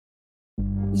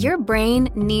Your brain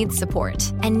needs support,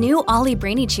 and new Ollie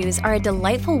Brainy Chews are a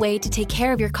delightful way to take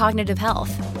care of your cognitive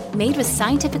health. Made with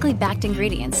scientifically backed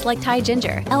ingredients like Thai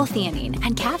ginger, L-theanine,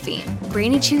 and caffeine,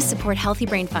 Brainy Chews support healthy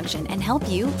brain function and help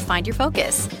you find your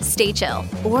focus, stay chill,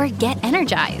 or get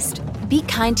energized. Be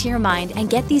kind to your mind and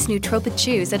get these nootropic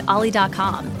chews at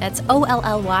ollie.com. That's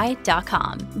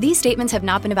OLLY.com. These statements have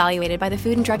not been evaluated by the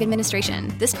Food and Drug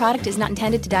Administration. This product is not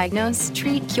intended to diagnose,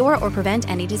 treat, cure, or prevent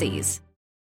any disease.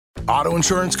 Auto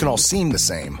insurance can all seem the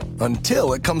same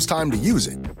until it comes time to use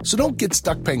it. So don't get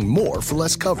stuck paying more for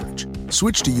less coverage.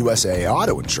 Switch to USAA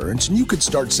Auto Insurance and you could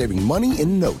start saving money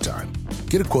in no time.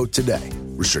 Get a quote today.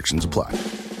 Restrictions apply.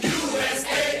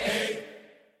 USAA.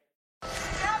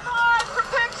 Stand by for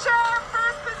picture.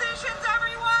 First positions,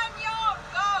 everyone. Yo,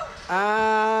 go.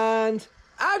 And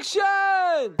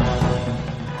action!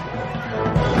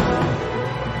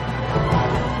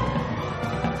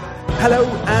 Hello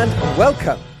and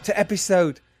welcome to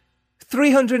episode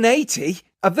 380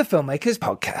 of the Filmmakers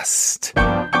Podcast.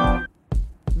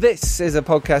 This is a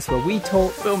podcast where we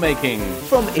talk filmmaking,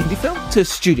 from indie film to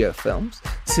studio films,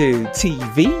 to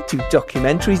TV, to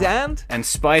documentaries and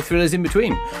spy thrillers in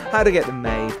between. How to get them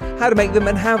made, how to make them,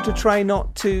 and how to try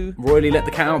not to royally let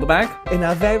the cat out of the bag. In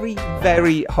our very,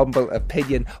 very humble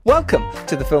opinion, welcome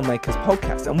to the Filmmakers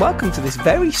Podcast, and welcome to this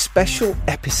very special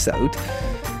episode,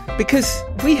 because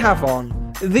we have on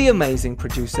the amazing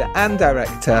producer and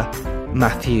director,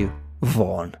 Matthew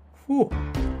Vaughn. Ooh,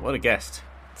 what a guest.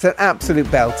 It's an absolute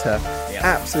belter. Yeah.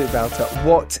 Absolute belter.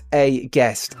 What a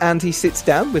guest. And he sits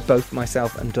down with both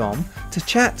myself and Dom to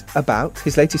chat about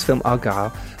his latest film,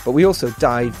 Argylle, but we also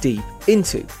dive deep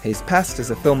into his past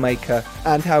as a filmmaker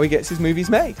and how he gets his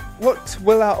movies made. What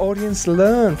will our audience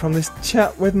learn from this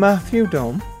chat with Matthew,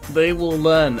 Dom? They will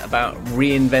learn about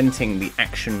reinventing the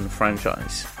action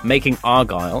franchise, making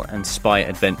Argylle and spy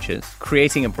adventures,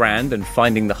 creating a brand and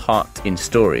finding the heart in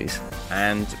stories.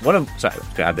 And one of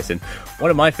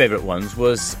my favourite ones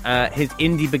was his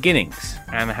indie beginnings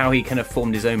and how he kind of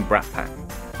formed his own brat pack.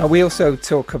 We also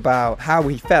talk about how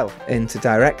he fell into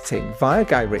directing via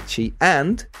Guy Ritchie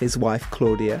and his wife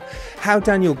Claudia, how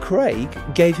Daniel Craig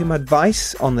gave him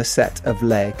advice on the set of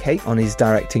Layer Cake on his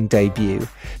directing debut,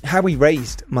 how he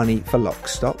raised money for Lock,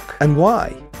 Stock, and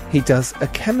why he does a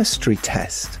chemistry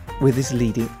test with his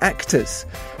leading actors,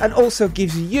 and also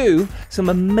gives you some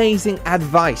amazing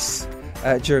advice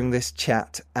during this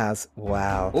chat as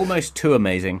well. Almost too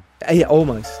amazing. Yeah,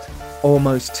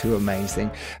 almost too amazing.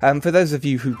 For those of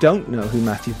you who don't know who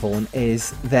Matthew Vaughn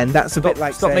is, then that's a bit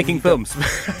like stop making films.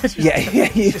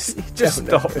 just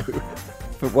stop.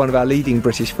 But one of our leading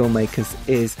British filmmakers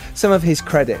is some of his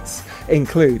credits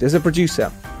include as a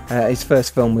producer. His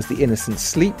first film was The Innocent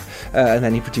Sleep, and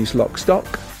then he produced Lock,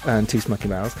 Stock and Two Smoking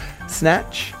Barrels,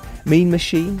 Snatch, Mean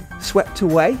Machine, Swept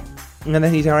Away, and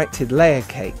then he directed Layer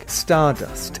Cake,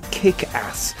 Stardust,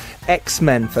 Kick-Ass,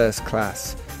 X-Men First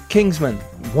Class, Kingsman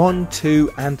 1,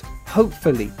 2 and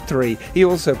hopefully 3. He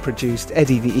also produced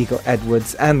Eddie the Eagle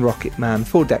Edwards and Rocket Man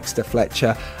for Dexter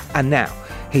Fletcher, and now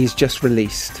he's just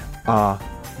released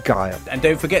Argylle. And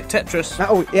don't forget Tetris.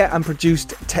 Oh yeah, and produced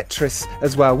Tetris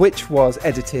as well, which was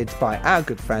edited by our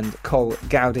good friend Cole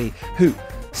Gowdy, who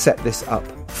set this up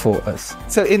for us.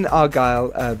 So in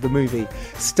Argylle, the movie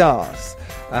stars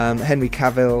Henry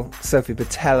Cavill, Sophie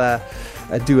Botella,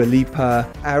 Dua Lipa,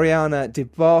 Ariana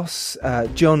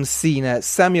DeBose, John Cena,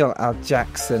 Samuel L.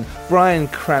 Jackson, Bryan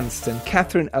Cranston,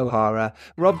 Catherine O'Hara,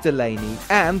 Rob Delaney,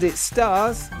 and it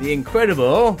stars the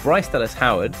incredible Bryce Dallas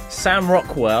Howard, Sam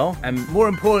Rockwell, and more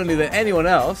importantly than anyone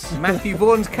else, Matthew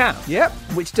Vaughn's cat. Yep,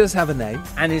 which does have a name.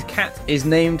 And his cat is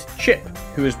named Chip,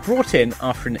 who was brought in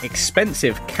after an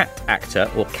expensive cat actor,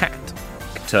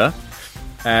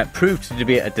 proved to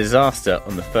be a disaster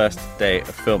on the first day of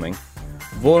filming.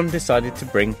 Vaughn decided to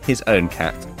bring his own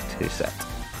cat to set.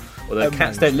 Although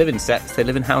cats don't live in sets, they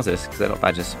live in houses because they're not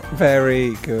badgers.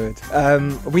 Very good.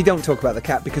 We don't talk about the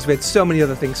cat because we had so many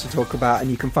other things to talk about, and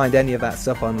you can find any of that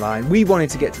stuff online. We wanted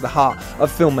to get to the heart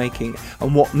of filmmaking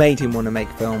and what made him want to make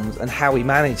films and how he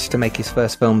managed to make his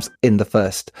first films in the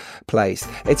first place.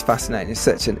 It's fascinating. It's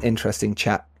such an interesting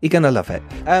chat. You're going to love it.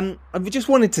 We just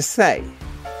wanted to say,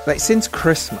 like, since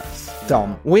Christmas,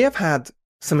 Dom, we have had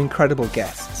some incredible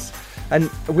guests. And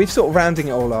we've sort of rounding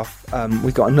it all off.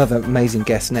 we've got another amazing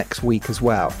guest next week as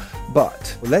well.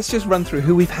 But let's just run through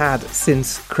who we've had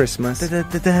since Christmas. We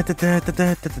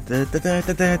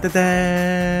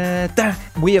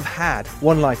have had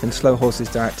One Life and Slow Horses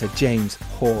director James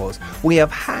Hawes. We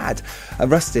have had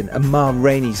Rustin and Ma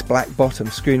Rainey's Black Bottom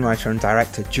screenwriter and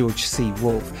director George C.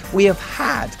 Wolfe. We have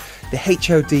had the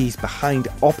HODs behind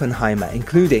Oppenheimer,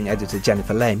 including editor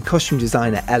Jennifer Lane, costume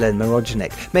designer Ellen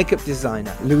Morojnik, makeup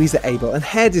designer Louisa Abel, and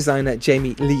hair designer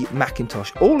Jamie Lee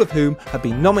McIntosh, all of whom have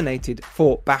been nominated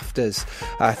for BAFTAs.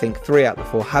 I think 3 out of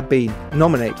the 4 have been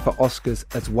nominated for Oscars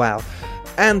as well.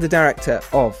 And the director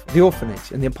of The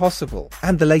Orphanage and The Impossible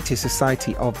and the latest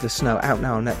Society of the Snow, out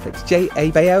now on Netflix,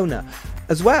 J.A. Bayona,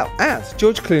 as well as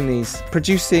George Clooney's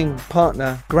producing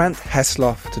partner Grant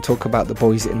Heslov to talk about The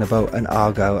Boys in the Boat and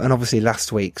Argylle, and obviously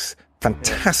last week's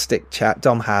fantastic chat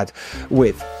Dom had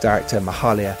with director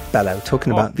Mahalia Bello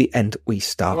talking about The End We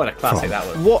Start. What a classic from. that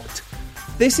was. What?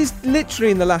 This is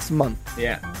literally in the last month.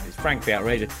 Yeah, it's frankly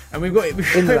outrageous. And we've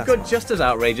got just as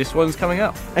outrageous ones coming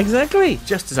up. Exactly.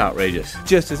 Just as outrageous.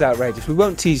 Just as outrageous. We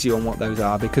won't tease you on what those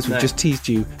are because we've just teased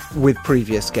you with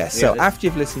previous guests. So after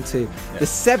you've listened to the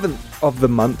 7th of the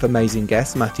month amazing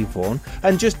guest, Matthew Vaughn,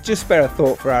 and just spare a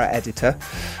thought for our editor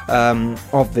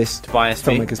of this Tobias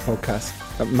Filmmakers podcast,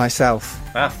 myself.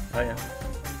 Oh yeah.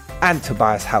 And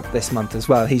Tobias helped this month as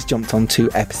well. He's jumped on 2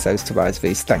 episodes, Tobias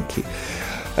V's. Thank you.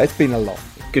 It's been a lot.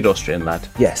 Good Austrian lad.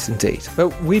 Yes, indeed. But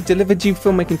we've delivered you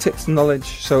filmmaking tips and knowledge.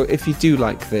 So if you do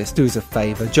like this, do us a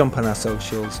favour. Jump on our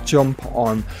socials. Jump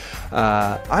on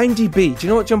IMDb. Do you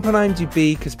know what? Jump on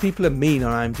IMDb because people are mean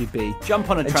on IMDb. Jump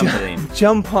on a trampoline.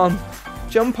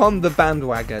 Jump on the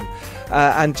bandwagon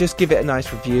and just give it a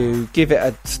nice review. Give it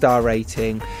a star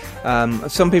rating.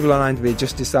 Some people on IMDb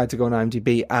just decide to go on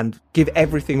IMDb and give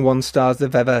everything 1 star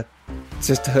they've ever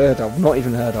just heard of, not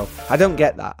even heard of. I don't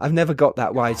get that. I've never got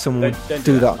that, why someone would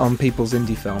do that on people's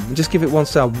indie film. And just give it 1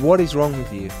 star. What is wrong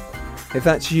with you? If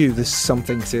that's you, there's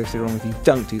something seriously wrong with you.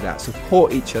 Don't do that.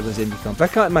 Support each other's indie films. I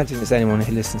can't imagine there's anyone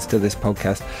who listens to this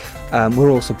podcast.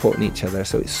 We're all supporting each other,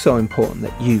 so it's so important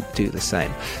that you do the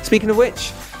same. Speaking of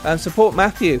which, support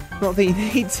Matthew. Not that he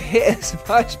needs it as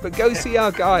much, but go see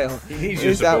Argylle. He needs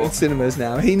your He's out in support. cinemas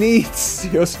now. He needs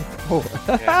your support.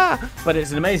 But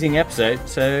it's an amazing episode,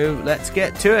 so let's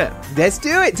get to it. Let's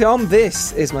do it, Tom.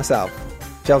 This is myself,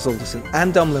 Giles Alderson,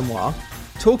 and Dom Lenoir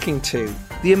talking to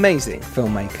the amazing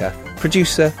filmmaker,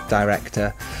 producer,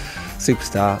 director,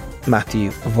 superstar Matthew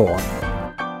Vaughn.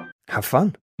 Have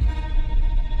fun.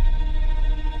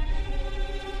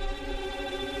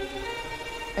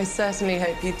 I certainly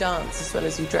hope you dance as well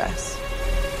as you dress.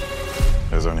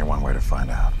 There's only one way to find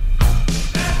out.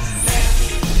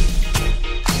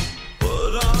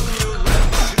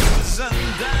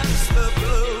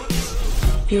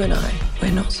 You and I,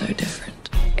 we're not so different.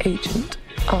 Agent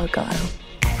Argylle.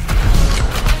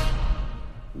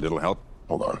 Little help?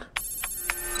 Hold on.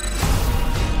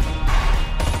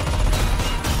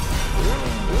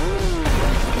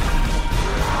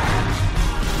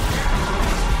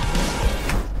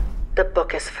 The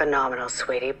book is phenomenal,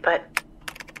 sweetie, but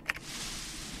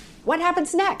what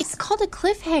happens next? It's called a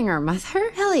cliffhanger,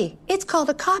 Mother. Ellie, it's called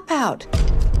a cop-out.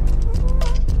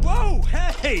 Whoa!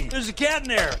 Hey! There's a cat in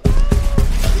there!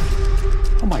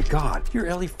 Oh my god, you're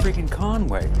Ellie freaking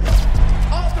Conway.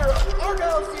 Author of the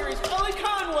Argylle series, Ellie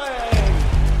Conway!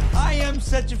 I am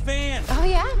such a fan! Oh,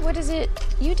 yeah? What is it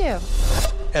you do?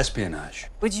 Espionage.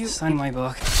 Would you sign my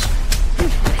book?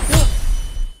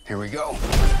 Here we go.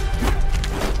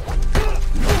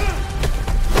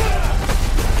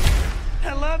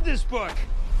 I love this book!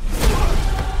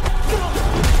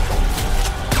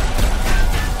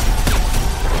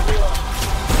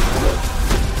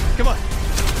 Come on.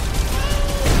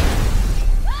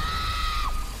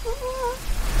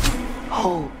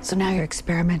 Oh, so now you're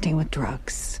experimenting with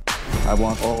drugs. I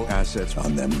want all assets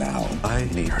on them now. I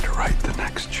need her to write the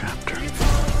next chapter.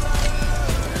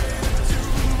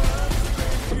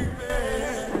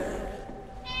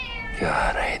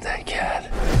 God, I hate that cat.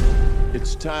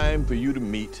 It's time for you to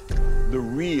meet the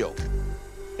real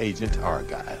Agent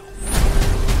Argylle.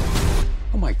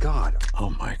 Oh my god. Oh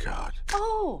my god.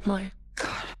 Oh my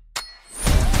god.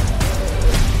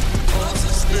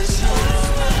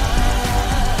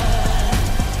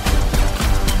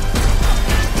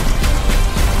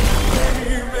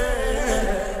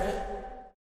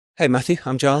 Hey Matthew,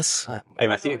 I'm Giles. Hey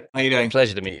Matthew, How you doing?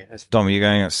 pleasure to meet you. Dom, are you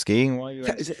going out skiing? Why are you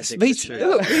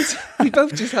We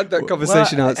both just had that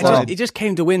conversation outside. It just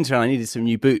came to winter and I needed some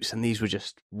new boots and these were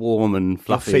just warm and Your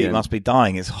fluffy. feet and must be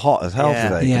dying. It's hot as hell Yeah.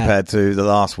 today Yeah. compared to the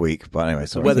last week. But anyway, the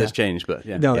sorry. weather's changed, but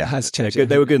yeah. No, Yeah. it has They're changed. good.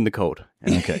 They were good in the cold.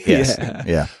 Okay. Yes. Yeah.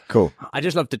 Yeah. Cool. I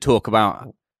just love to talk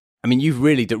about I mean, you've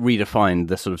really redefined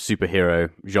the sort of superhero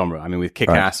genre. I mean, with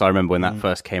Kick-Ass, I remember when that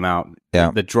first came out,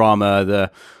 the drama,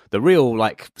 the real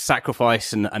like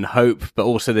sacrifice and hope, but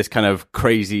also this kind of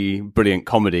crazy, brilliant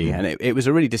comedy. And it was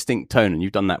a really distinct tone. And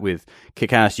you've done that with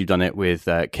Kick-Ass, you've done it with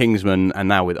Kingsman, and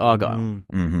now with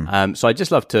Argylle. So I'd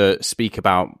just love to speak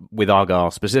about, with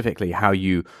Argylle specifically, how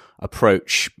you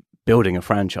approach building a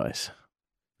franchise.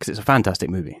 Because it's a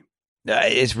fantastic movie.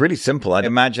 It's really simple. I'd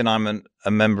imagine I'm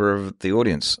a member of the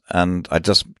audience, and I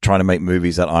just try to make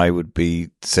movies that I would be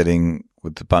sitting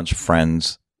with a bunch of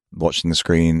friends watching the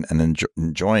screen and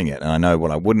enjoying it. And I know what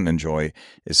I wouldn't enjoy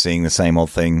is seeing the same old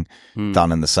thing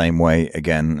done in the same way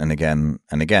again and again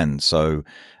and again. So,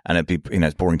 and it'd be,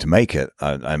 it's boring to make it,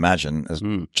 I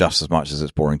imagine, just as much as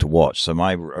it's boring to watch. So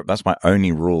that's my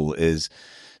only rule, is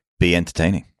be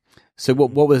entertaining. So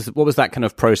what was that kind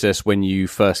of process when you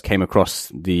first came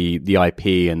across the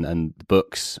IP and the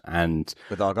books and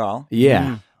with Argylle?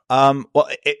 Yeah. Well,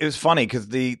 it was funny because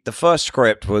the first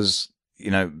script was,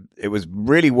 it was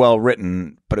really well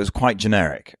written, but it was quite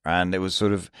generic, and it was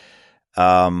sort of,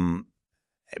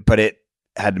 but it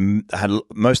had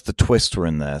most of the twists were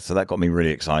in there, so that got me really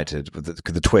excited. Because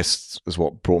the twists is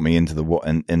what brought me into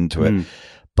it.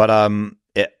 But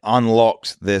it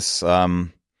unlocked this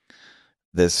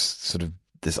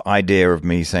this idea of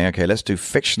me saying, okay, let's do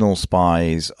fictional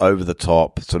spies, over the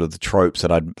top, sort of the tropes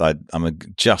that I'm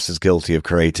just as guilty of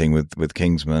creating with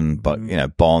Kingsman, but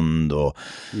Bond or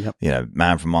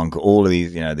Man from U.N.C.L.E., all of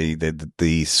these,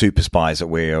 the super spies that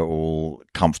we are all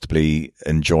comfortably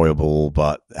enjoyable,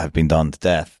 but have been done to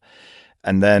death,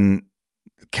 and then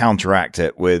counteract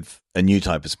it with a new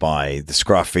type of spy, the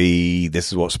scruffy,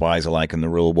 this is what spies are like in the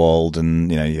real world,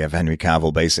 and you have Henry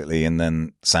Cavill basically, and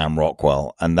then Sam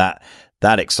Rockwell, and that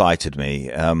excited me,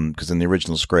 because in the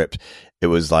original script it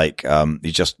was like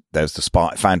there's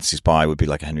the fantasy spy would be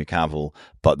like a Henry Cavill,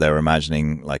 but they're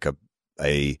imagining like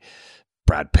a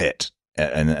Brad Pitt,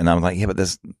 and I'm like, yeah, but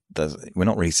there's we're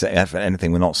not really saying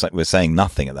anything, we're saying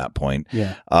nothing at that point,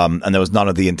 and there was none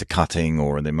of the intercutting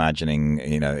or the imagining,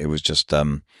 it was just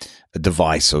a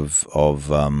device of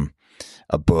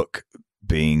a book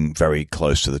being very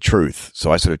close to the truth.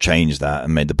 So I sort of changed that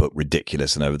and made the book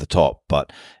ridiculous and over the top.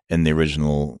 But in the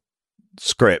original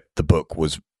script, the book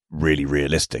was really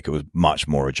realistic. It was much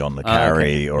more a John le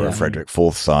Carre or a Frederick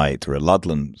Forsyth or a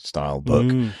Ludlam style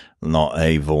book, not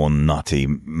a Vaughn nutty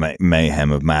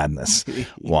mayhem of madness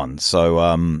one. So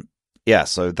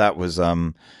so that was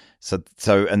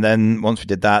so and then once we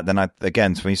did that, then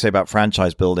so when you say about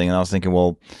franchise building, and I was thinking,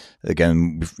 well,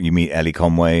 again, you meet Ellie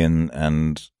Conway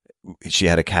and she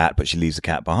had a cat, but she leaves the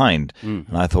cat behind.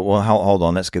 And I thought, well, hold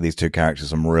on, let's give these two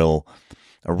characters a real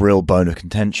bone of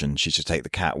contention. She should take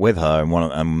the cat with her,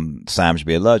 and Sam should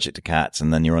be allergic to cats,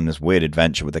 and then you're on this weird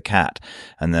adventure with the cat.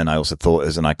 And then I also thought,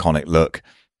 as an iconic look,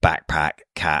 backpack,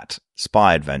 cat,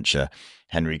 spy adventure,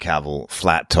 Henry Cavill,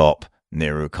 flat top,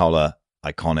 Nehru collar,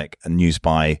 iconic, a new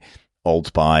spy, old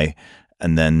spy,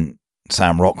 and then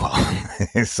Sam Rockwell.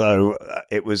 So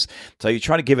you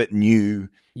try to give it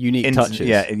unique touches.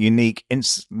 Yeah, unique,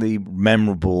 instantly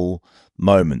memorable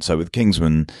moment. So with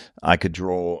Kingsman, I could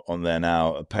draw on there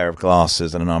now a pair of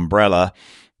glasses and an umbrella.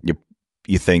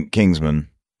 You think Kingsman.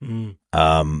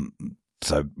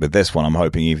 So with this one, I'm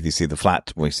hoping either you see the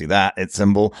flat, or you see its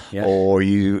symbol, or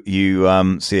you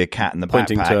see a cat in the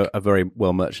pointing backpack. To a very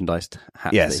well merchandised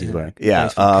hat that he's wearing.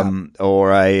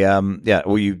 Or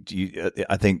you.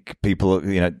 I think people,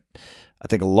 I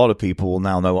think a lot of people will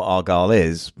now know what Argylle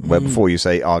is. Where before you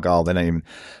say Argylle, they don't even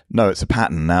know it's a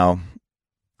pattern. Now,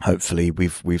 hopefully,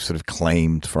 we've sort of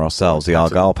claimed for ourselves the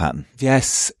Argylle pattern.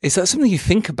 Yes, is that something you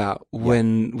think about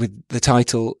when with the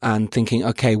title and thinking,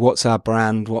 okay, what's our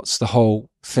brand? What's the whole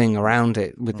thing around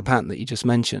it with the pattern that you just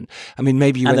mentioned? I mean,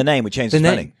 maybe the name, we changed the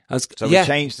spelling. We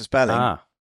changed the spelling,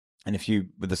 and if you,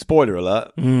 with the spoiler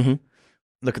alert,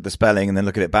 look at the spelling and then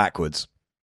look at it backwards.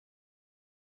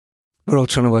 We're all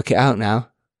trying to work it out now.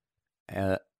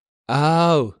 Ellie.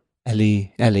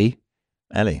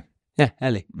 Yeah,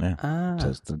 Ellie. Yeah.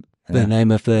 The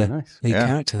name of the lead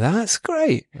character. That's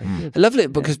great. I love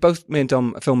it because both me and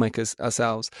Dom are filmmakers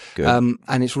ourselves. And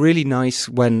it's really nice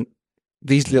when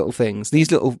these little things, these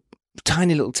little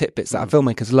tiny little tidbits that our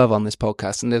filmmakers love on this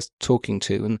podcast and they're talking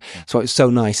to. And so it's so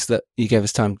nice that you gave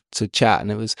us time to chat.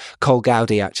 And it was Cole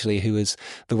Gowdy, actually, who was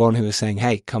the one who was saying,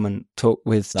 hey, come and talk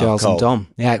with Giles and Dom.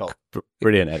 Yeah,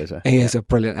 Brilliant editor. He is a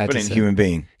brilliant editor. Brilliant human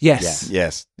being. Yes.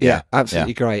 Yes. Yeah,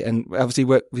 absolutely great. And obviously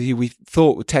worked with you. We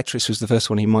thought Tetris was the first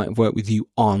one he might have worked with you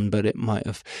on, but it might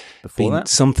have been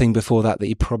something before that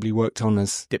he probably worked on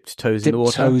as dipped toes in the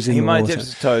water. He might have dipped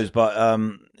his toes, but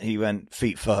he went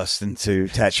feet first into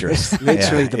Tetris.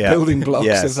 Literally the building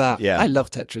blocks of that. Yeah. I love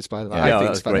Tetris, by the way. Yeah. I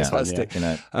think it's fantastic.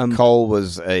 Fun, Cole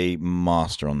was a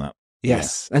master on that.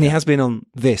 Yes, and he has been on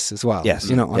this as well. Yes,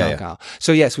 on Argylle.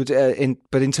 So yes, but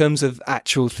in terms of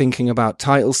actual thinking about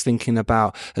titles, thinking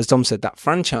about, as Dom said, that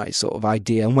franchise sort of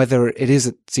idea, and whether it is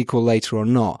a sequel later or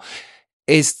not,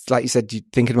 is, like you said, you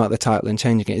thinking about the title and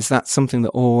changing it. Is that something that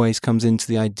always comes into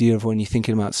the idea of when you're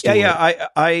thinking about story? Yeah.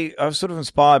 I was sort of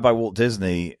inspired by Walt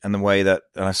Disney and the way that,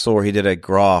 and I saw he did a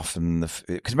graph, and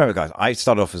because remember, guys, I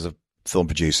started off as a film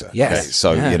producer. Yes.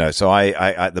 Okay? So, so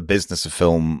I the business of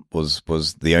film was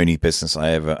the only business I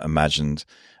ever imagined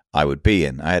I would be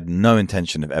in. I had no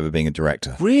intention of ever being a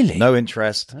director. Really? No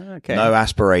interest, no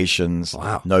aspirations,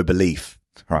 no belief.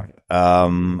 Right.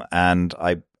 And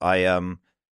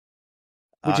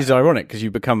which is ironic because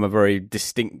you become a very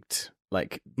distinct,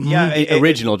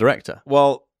 original director.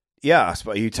 Well, yeah,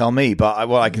 you tell me. But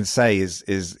what I can say is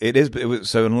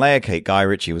so in Layer Cake, Guy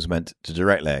Ritchie was meant to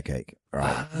direct Layer Cake.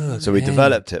 Right. Oh, so we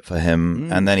developed it for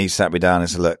him, and then he sat me down and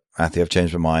said, "Look, Matthew, I've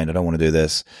changed my mind. I don't want to do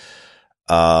this."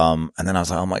 And then I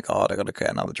was like, "Oh my God, I got to get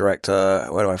another director.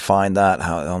 Where do I find that?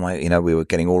 How am I?" We were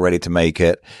getting all ready to make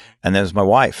it, and then my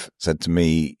wife said to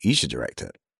me, "You should direct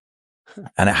it."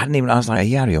 And I was like, "Are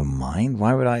you out of your mind?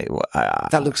 Why would I?"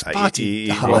 That looks party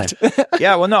hard.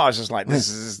 Yeah. Well, no, I was just like, "This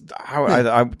is how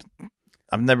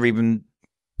I've never even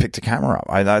picked a camera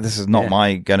up. This is not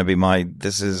going to be my.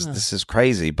 This is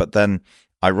crazy." But then,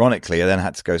 ironically, I then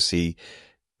had to go see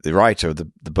the writer of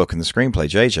the book and the screenplay,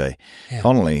 JJ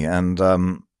Connolly, and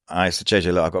I said,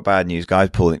 "JJ, look, I've got bad news. Guys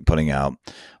pulling out.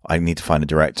 I need to find a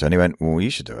director." And he went, "Well, you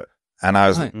should do it." And I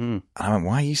was like, and I went,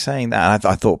 "Why are you saying that?" And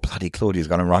I thought, bloody Claudia's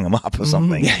going to rung him up or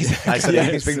something. I said, "I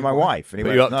can speak to my wife." And he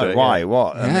went, "No, why?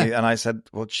 What?" And I said,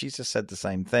 "Well, she's just said the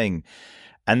same thing."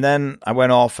 And then I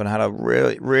went off and had a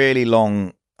really, really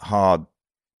long, hard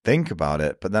think about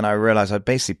it. But then I realized I'd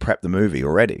basically prepped the movie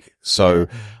already. So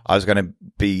I was going to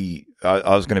be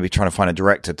trying to find a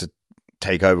director to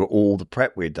take over all the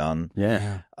prep we'd done.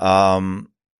 Yeah.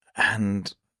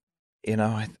 And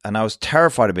I was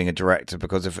terrified of being a director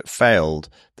because if it failed,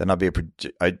 then I'd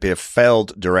be a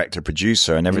failed director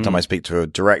producer. And every time I speak to a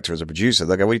director as a producer,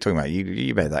 they'll go, "What are you talking about?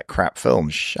 You made that crap film.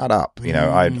 Shut up."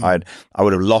 I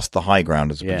would have lost the high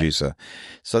ground as a producer.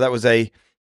 So that was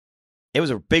it was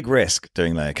a big risk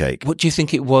doing Layer Cake. What do you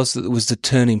think it was that was the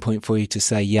turning point for you to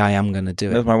say, "Yeah, I am going to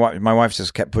do it"? My wife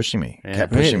just kept pushing me,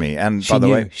 me. And by the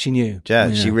way, she knew.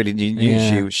 Yeah, she really knew.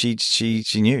 Yeah. She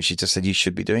knew. She just said, "You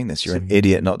should be doing this. You're an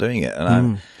idiot not doing it."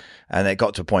 And it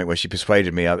got to a point where she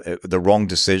persuaded me the wrong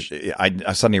decision.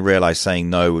 I suddenly realized saying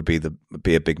no would be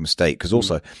a big mistake because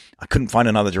also I couldn't find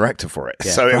another director for it.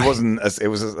 Yeah, so it wasn't. I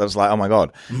was like, "Oh my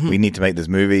God, we need to make this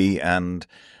movie," and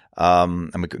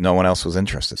no one else was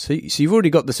interested. So you've already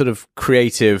got the sort of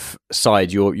creative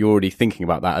side. You're already thinking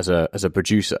about that as a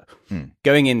producer.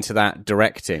 Going into that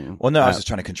directing. Well, no, I was just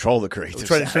trying to control the creative.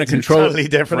 Trying to control totally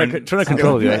different. Trying to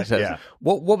control the creative. Yeah.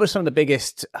 What were some of the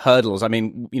biggest hurdles? I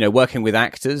mean, working with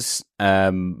actors.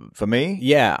 For me,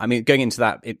 yeah. I mean, going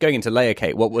into Layer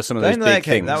Cake. What were some of those big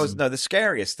things? That was the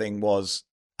scariest thing was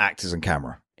actors and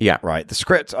camera. Yeah. Right. The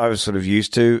script I was sort of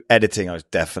used to. Editing, I was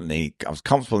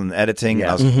comfortable in editing.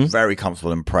 Yeah. I was very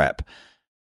comfortable in prep.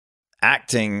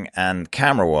 Acting and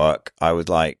camera work, I was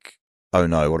like, "Oh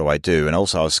no, what do I do?" And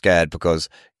also I was scared because,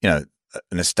 an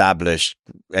established,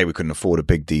 we couldn't afford a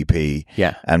big DP.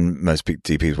 Yeah. And most big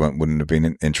DPs wouldn't have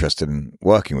been interested in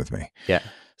working with me. Yeah.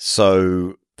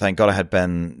 So thank God I had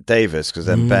Ben Davis because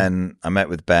then I met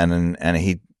with Ben and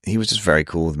he was just very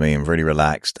cool with me and really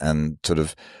relaxed and sort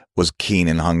of was keen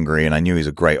and hungry, and I knew he was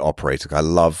a great operator. I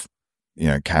love,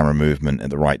 camera movement at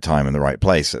the right time in the right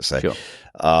place, let's say. Sure.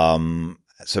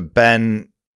 So Ben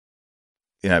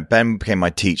became my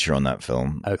teacher on that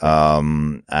film. Okay.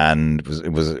 And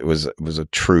it was a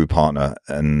true partner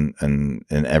in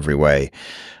every way.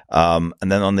 And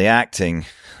then on the acting,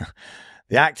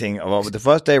 the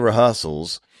first day of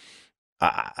rehearsals,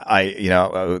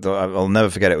 I'll never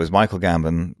forget it. It was Michael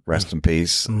Gambon, rest in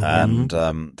peace, and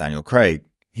Daniel Craig.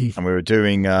 And we were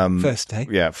doing first day.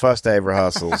 Yeah, first day of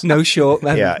rehearsals. No short,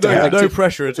 man. No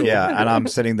pressure at all. Yeah, and I'm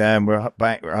sitting there and we're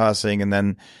back rehearsing, and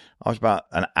then after about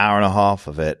an hour and a half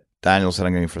of it, Daniel said,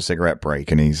 "I'm going for a cigarette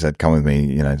break," and he said, "Come with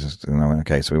me,"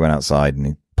 okay. So we went outside and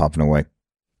he's puffing away.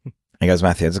 He goes,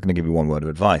 "Matthew, I'm just going to give you one word of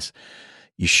advice.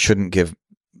 You shouldn't give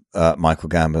Michael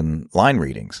Gambon line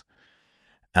readings."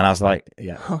 And I was like,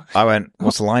 I went,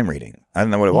 what's the line reading? I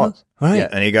didn't know what it was. Right. Yeah.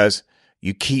 And he goes,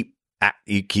 you keep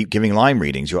giving line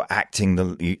readings. You act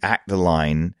the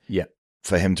line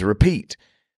for him to repeat.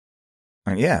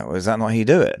 And is that not how you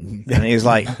do it? And he was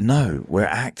like, no, we're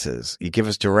actors. You give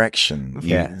us direction.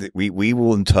 We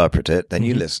will interpret it. Then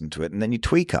you listen to it, and then you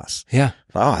tweak us. Yeah.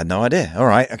 I had no idea. All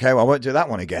right. Okay. Well, I won't do that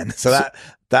one again. So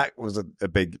that was a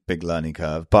big learning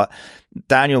curve. But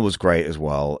Daniel was great as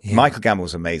well. Yeah. Michael Gambon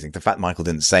was amazing. The fact Michael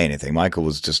didn't say anything. Michael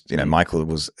was just, Michael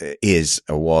was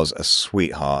a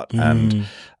sweetheart. And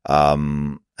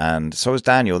so was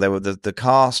Daniel. They were, the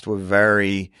cast were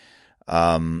very,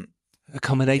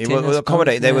 accommodating. They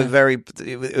were very.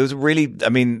 It was really. I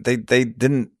mean, they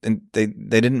didn't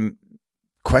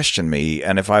question me,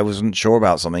 and if I wasn't sure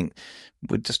about something,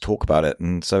 we'd just talk about it,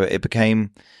 and so it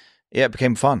became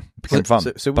fun.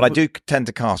 But I do tend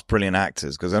to cast brilliant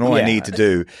actors because then all I need to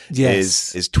do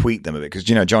is tweak them a bit. Because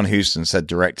John Huston said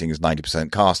directing is 90%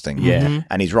 casting,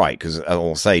 and he's right. Because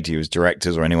I'll say to you as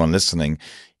directors or anyone listening,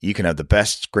 you can have the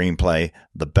best screenplay,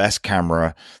 the best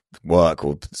camera work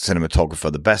or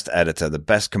cinematographer, the best editor, the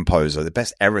best composer, the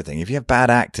best everything. If you have bad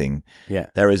acting,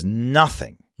 there is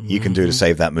nothing you can do to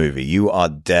save that movie. You are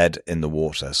dead in the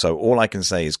water. So all I can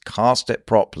say is cast it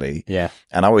properly. Yeah.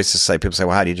 And I always just say, people say,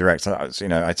 well, how do you direct? I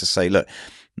just say, look,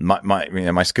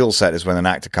 my skill set is when an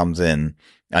actor comes in,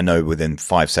 I know within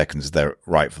 5 seconds they're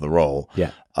right for the role.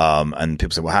 Yeah. And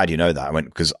people say, well, how do you know that? I went,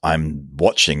 because I'm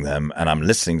watching them and I'm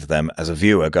listening to them as a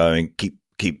viewer going, keep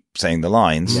saying the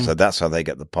lines. Yeah. So that's how they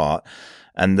get the part.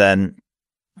 And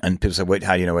people say, wait,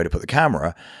 how do you know where to put the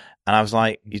camera? And I was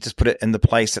like, you just put it in the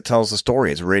place that tells the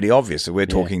story. It's really obvious. So we're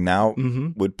talking now,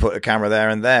 we'd put a camera there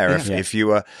and there. Yeah. If you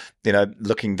were,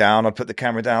 looking down, I'd put the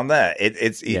camera down there.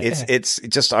 It's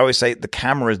just, I always say the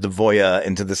camera is the voyeur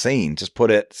into the scene. Just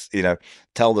put it,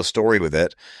 tell the story with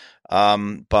it.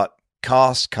 But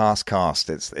cast.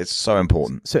 It's so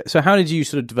important. So how did you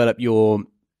sort of develop your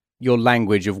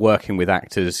language of working with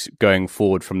actors going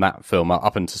forward from that film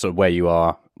up into sort of where you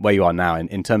are now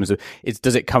in terms of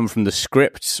does it come from the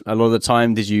script a lot of the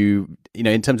time? Did you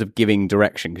in terms of giving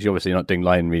direction, because you're obviously not doing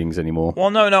line readings anymore? Well,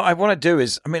 no, I want to do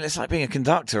is, it's like being a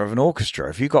conductor of an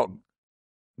orchestra. If you've got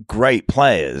great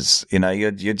players,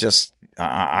 you're just,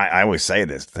 I always say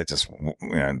this, they're just,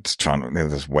 they're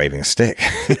just waving a stick,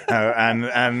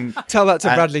 and tell that to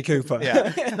Bradley Cooper.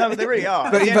 Yeah, no, but they really are.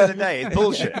 At the end of the day, it's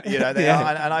bullshit. They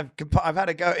are, and I've had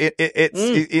to go.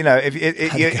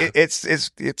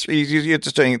 You're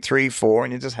just doing 3-4,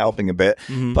 and you're just helping a bit,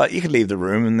 but you can leave the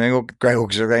room, and they go, great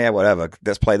orchestra, whatever.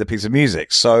 Let's play the piece of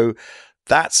music. So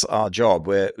that's our job.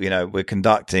 We're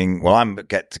conducting. Well, I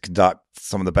get to conduct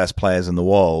some of the best players in the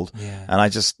world, and I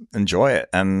just enjoy it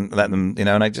and let them, and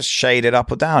I just shade it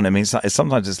up or down.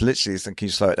 Sometimes it's literally, can you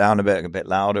slow it down a bit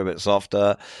louder, a bit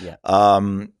softer? Yeah.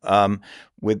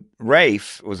 With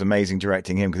Rafe, it was amazing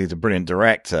directing him because he's a brilliant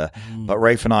director. But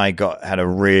Rafe and I had a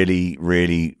really,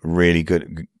 really, really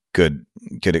good.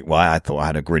 Well, I thought I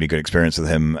had a really good experience with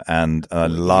him, and I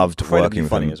loved working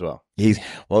with him as well. He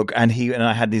and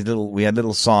I had we had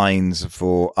little signs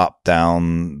for up,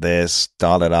 down, this,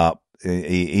 dial it up.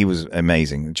 He was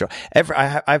amazing.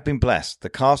 I've been blessed. The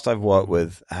cast I've worked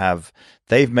with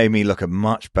they've made me look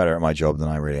much better at my job than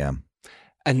I really am.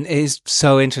 And it is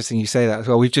so interesting you say that as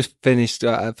well. We've just finished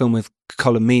a film with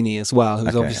Colin Meaney as well,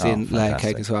 who's obviously in Layer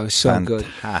Cake as well. He's so good.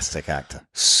 Fantastic actor.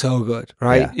 So good,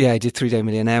 right? Yeah, he did 3 Day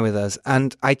Millionaire with us.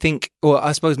 And I think,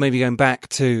 I suppose maybe going back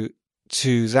to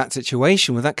that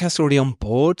situation, was that cast already on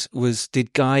board?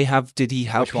 Did he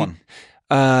help Which one?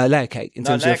 Layer Cake, in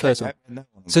terms of your first one. No.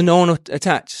 So no one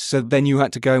attached. So then you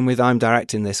had to go in with, I'm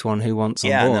directing this one, who wants on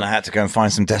board? Yeah, and then I had to go and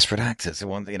find some desperate actors. So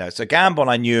Gambon,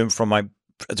 I knew him from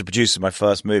as a producer, my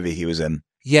first movie he was in.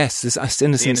 Yes, this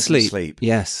Innocent Sleep.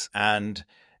 Yes. And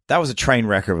that was a train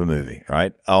wreck of a movie,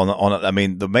 right?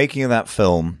 The making of that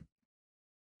film,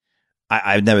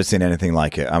 I've never seen anything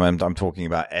like it. I'm talking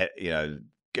about,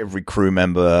 every crew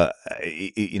member,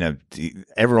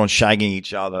 everyone shagging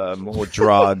each other, more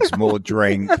drugs, more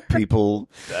drink,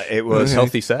 people. It was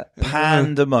healthy set,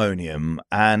 pandemonium,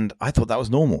 and I thought that was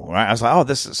normal, right? I was like,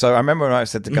 this. So I remember when I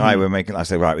said to the guy I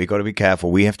said, right, we got to be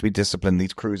careful. We have to be disciplined.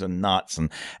 These crews are nuts,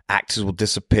 and actors will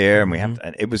disappear, and we have to.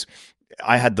 And it was.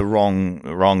 I had the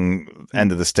wrong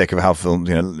end of the stick of how films,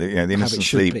 the Innocent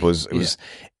Sleep was.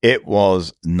 It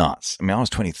was nuts. I was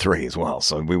 23 as well,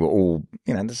 so we were all,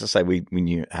 let's just say we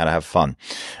knew how to have fun.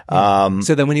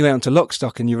 So then when you went on to Lock,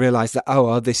 Stock and you realised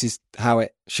that, this is how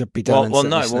it should be done.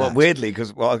 Weirdly,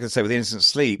 because I was going to say with Innocent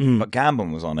Sleep, but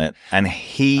Gambon was on it, and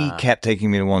he kept taking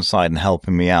me to one side and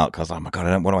helping me out because, oh my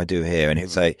God, what do I do here? And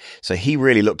he'd say, so he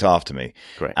really looked after me.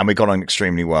 Great. And we got on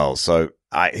extremely well. So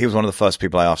he was one of the first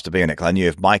people I asked to be in it because I knew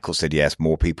if Michael said yes,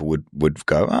 more people would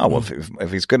go, oh, well,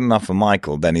 if he's good enough for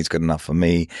Michael, then he's good enough for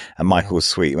me. And Michael was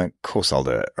sweet. He went, of course I'll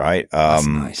do it, right? That's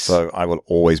nice. So I will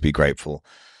always be grateful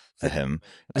to him,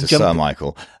 to Sir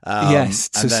Michael. Yes,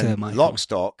 to Sir Michael. Lock,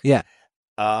 Stock. Yeah.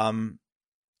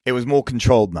 It was more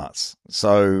controlled nuts.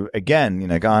 So again,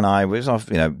 Guy and I was off,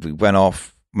 we went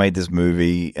off, made this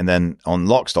movie, and then on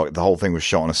Lock, Stock, the whole thing was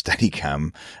shot on a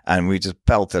Steadicam, and we just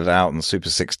belted it out in Super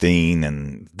 16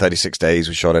 and 36 days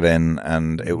we shot it in,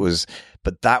 and it was,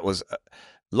 but that was,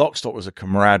 Lock, Stock was a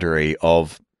camaraderie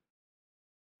of,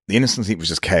 The Innocent Sleep was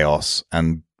just chaos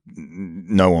and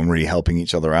no one really helping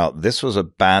each other out. This was a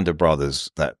band of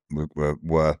brothers that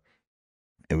were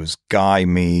it was Guy,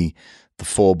 me, the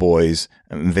four boys,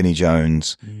 and Vinnie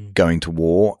Jones going to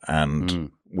war,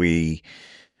 and we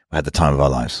had the time of our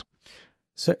lives.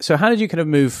 So how did you kind of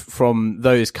move from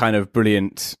those kind of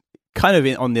brilliant, kind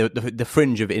of on the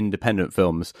fringe of independent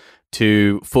films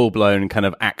to full blown kind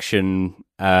of action,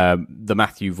 the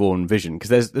Matthew Vaughn vision?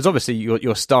 Because there's obviously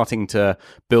you're starting to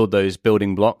build those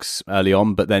building blocks early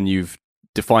on, but then you've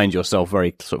defined yourself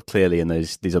very sort of clearly in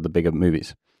these other bigger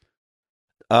movies.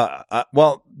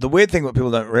 Well, the weird thing what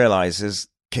people don't realize is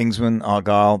Kingsman,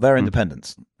 Argylle, they're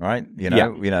independents, right?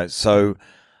 So,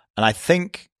 and I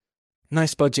think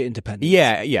nice budget independent.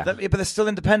 Yeah. But they're still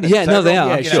independent. Yeah, no, they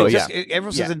are.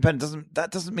 Everyone says independent.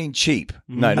 That doesn't mean cheap.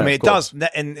 No, I mean it does.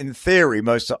 In theory,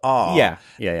 most are. Yeah.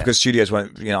 Because studios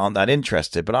aren't that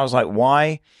interested. But I was like,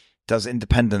 why does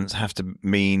independence have to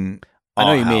mean? I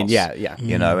know you mean, yeah.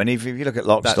 And if you look at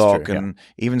Lock, Stock, and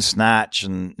even Snatch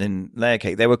and Layer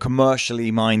Cake, they were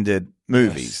commercially minded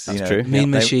movies. Yes, that's true. Mean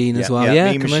Machine as well.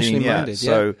 Yeah, commercially minded.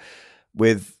 So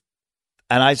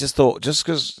and I just thought, just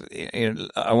because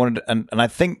I wanted, and I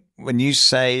think when you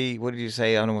say, what did you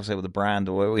say? I don't want to say with the brand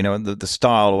or the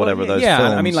style or whatever those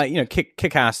films. I mean,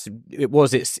 Kick-Ass, it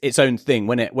was its own thing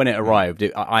when it arrived.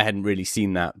 I hadn't really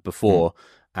seen that before.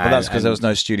 But that's because there was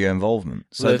no studio involvement.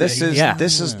 So this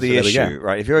is the issue,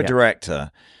 right? If you're a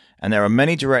director, and there are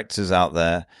many directors out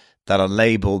there that are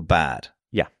labeled bad,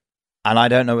 and I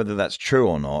don't know whether that's true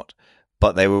or not,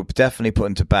 but they were definitely put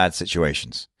into bad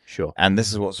situations. Sure. And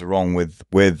this is what's wrong with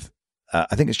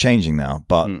I think it's changing now,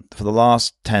 but for the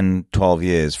last 10, 12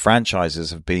 years,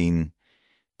 franchises have been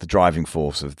the driving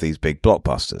force of these big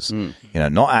blockbusters.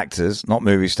 Not actors, not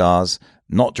movie stars,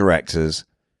 not directors,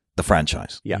 the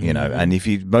franchise. And if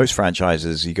most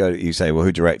franchises, you say, well,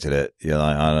 who directed it? You're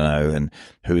like, I don't know, and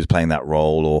who was playing that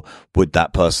role, or would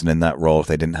that person in that role, if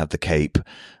they didn't have the cape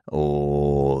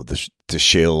or the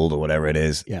shield or whatever it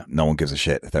is, no one gives a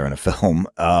shit if they're in a film.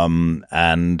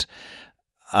 And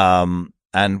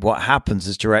what happens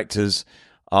is directors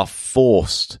are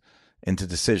forced into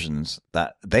decisions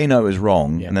that they know is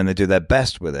wrong, and then they do their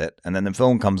best with it, and then the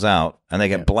film comes out and they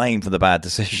get blamed for the bad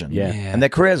decision, and their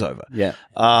career's over.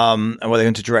 And where they go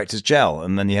into director's jail,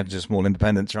 and then you have to do small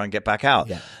independents try and get back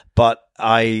out. But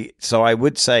I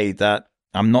would say that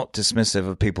I'm not dismissive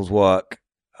of people's work,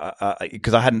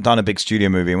 because I hadn't done a big studio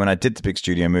movie. And when I did the big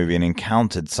studio movie and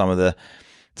encountered some of the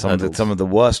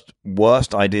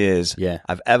worst ideas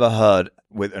I've ever heard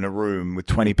in a room with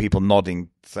 20 people nodding,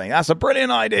 saying that's a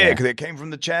brilliant idea because it came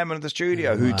from the chairman of the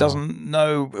studio who doesn't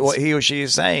know what he or she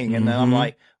is saying. And then I'm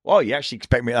like, well, you actually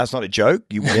expect me? That's not a joke.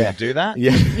 You want me to do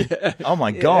that? Oh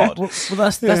my God. Well,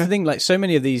 that's the thing. Like so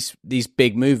many of these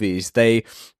big movies, the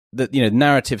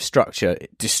narrative structure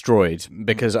destroyed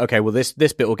because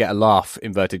this bit will get a laugh,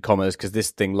 inverted commas, because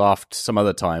this thing laughed some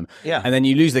other time, and then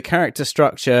you lose the character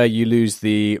structure, you lose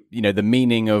the the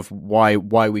meaning of why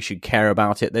we should care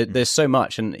about it. There's so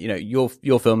much, and your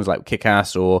films like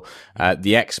Kick-Ass or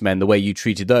the X-Men, the way you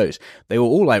treated those, they were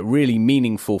all like really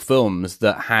meaningful films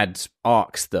that had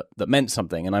arcs that meant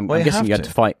something, and I'm guessing you had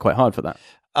to fight quite hard for that.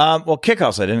 Well,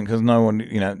 Kick-Ass I didn't, because no one,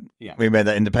 we made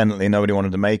that independently. Nobody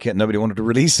wanted to make it. Nobody wanted to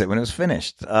release it when it was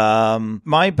finished.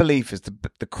 My belief is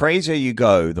the crazier you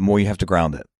go, the more you have to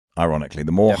ground it. Ironically,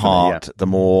 the more heart, the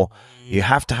more you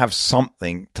have to have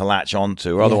something to latch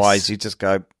onto. Or otherwise, you just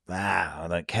go, I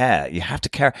don't care. You have to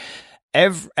care.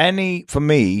 For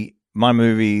me, my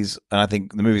movies, and I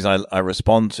think the movies I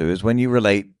respond to, is when you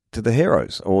relate to the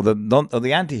heroes or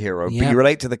the anti-hero, but you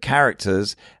relate to the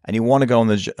characters and you want to go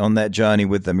on their journey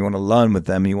with them. You want to learn with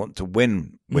them. You want to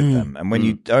win with them. And when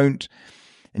you don't,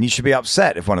 and you should be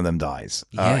upset if one of them dies,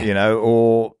 but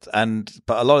a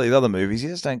lot of these other movies, you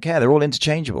just don't care. They're all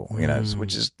interchangeable,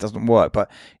 which doesn't work.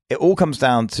 But it all comes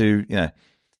down to,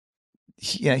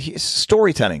 it's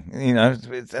storytelling,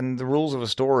 and the rules of a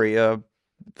story are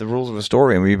the rules of a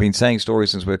story. And we've been saying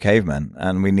stories since we were cavemen,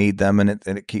 and we need them, and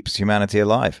it keeps humanity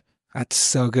alive. That's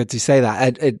so good to say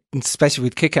that, especially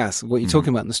with Kick-Ass, what you're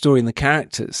talking about in the story and the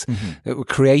characters that were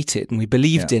created and we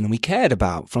believed in and we cared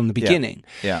about from the beginning.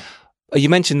 Yeah. You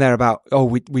mentioned there about,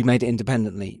 we made it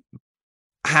independently.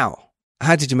 How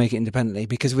did you make it independently?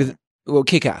 Because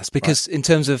Kick-Ass, because in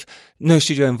terms of no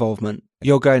studio involvement,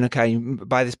 you're going, okay,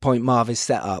 by this point, Marv is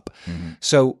set up.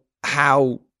 So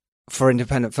how, for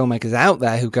independent filmmakers out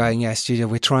there who are going, studio,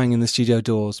 we're trying in the studio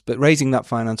doors, but raising that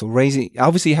financial,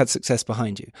 obviously you had success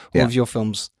behind you. All of your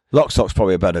films. Lock, Stock's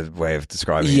probably a better way of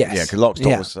describing it. Yeah, because Lock,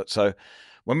 Stock was, so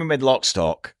when we made Lock,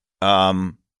 Stock,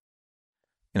 Guy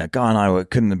and I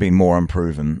couldn't have been more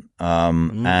unproven.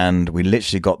 And we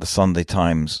literally got the Sunday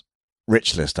Times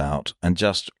Rich List out and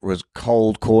just was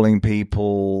cold calling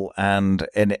people. And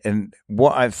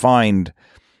what I find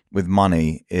with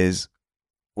money is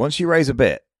once you raise a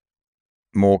bit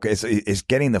more, it's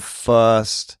getting the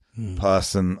first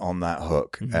person on that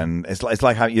hook. And it's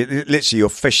like how you're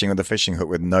fishing with a fishing hook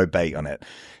with no bait on it.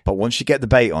 But once you get the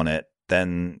bait on it,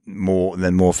 then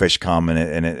more fish come and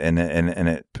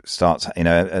it starts,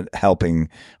 helping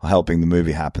the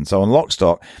movie happen. So on Lock,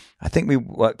 Stock, I think we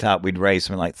worked out we'd raised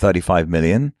something like 35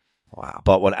 million. Wow.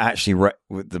 But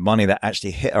the money that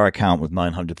actually hit our account was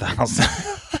 900,000.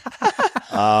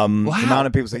 The amount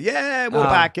of people say, we'll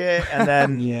back it. And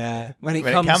then when it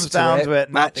comes down to it,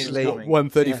 actually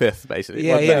 1/35th, basically.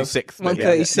 1/36th.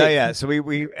 1/36. So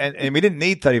we didn't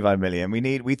need 35 million.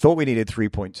 We thought we needed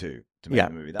 3.2 to make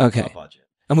the movie. That was our budget.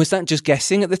 And was that just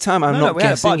guessing at the time? I'm not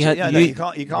guessing. You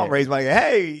can't raise money.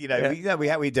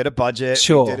 We did a budget.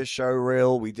 Sure. We did a show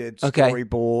reel. We did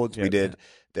storyboards.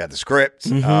 They had the script.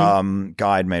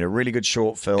 Guy had made a really good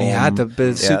short film. He had the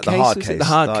suitcase. The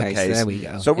hard case. There we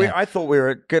go. So I thought we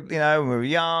were good. We were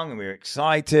young and we were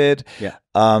excited. Yeah.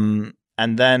 And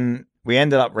then we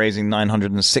ended up raising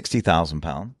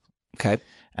 £960,000. Okay.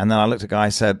 And then I looked at Guy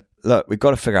and said, "Look, we've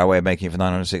got to figure out a way of making it for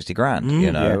 960 grand."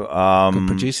 Good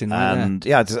producing, and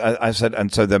I said,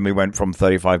 and so then we went from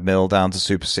 35 mil down to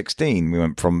Super 16. We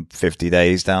went from 50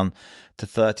 days down to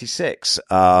 36.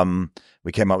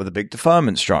 We came up with a big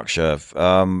deferment structure,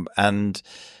 and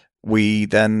we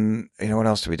then, what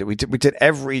else did we do? We did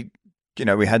every,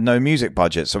 we had no music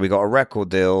budget, so we got a record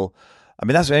deal. I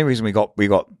mean, that's the only reason we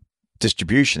got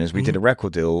distribution is we did a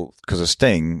record deal because of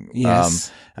Sting.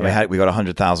 Yes. And we got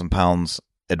 £100,000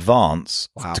 advance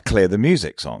to clear the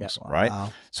music songs, right?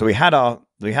 Wow. So we had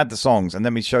the songs, and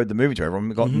then we showed the movie to everyone.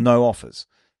 We got no offers,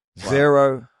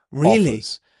 zero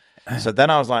offers. So then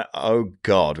I was like, oh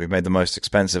God, we've made the most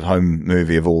expensive home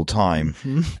movie of all time.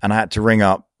 And I had to ring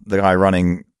up the guy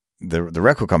running the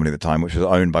record company at the time, which was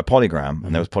owned by Polygram,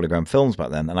 and there was Polygram Films back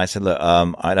then. And I said, look,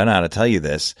 I don't know how to tell you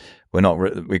this. We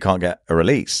can't get a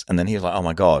release. And then he was like, oh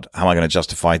my God, how am I going to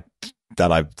justify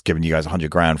that I've given you guys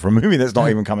 100 grand for a movie that's not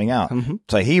even coming out?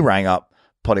 So he rang up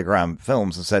Polygram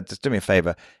Films and said, just do me a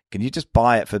favor. Can you just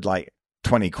buy it for like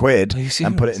 20 quid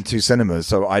and put it in 2 cinemas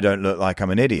so I don't look like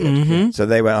I'm an idiot? So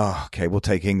they went, oh, okay, we'll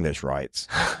take English rights.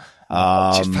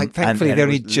 Thankfully, they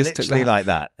only just took that. Like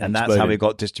that. And that's how we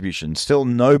got distribution. Still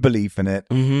no belief in it.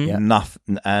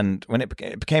 Nothing. And when it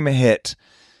became a hit,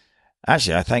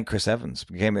 actually, I thank Chris Evans.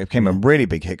 It became a really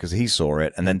big hit because he saw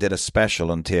it and then did a special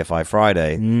on TFI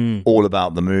Friday all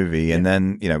about the movie. And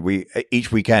then,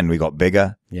 each weekend we got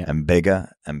bigger and bigger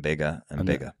and bigger and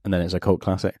bigger. And then it's a cult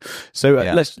classic. So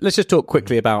let's just talk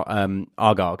quickly about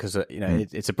Argylle, because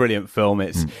it's a brilliant film.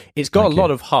 It's got a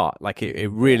lot of heart. Like it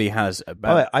really has.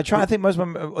 I think most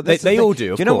of them they all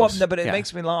do. You know what? No, but it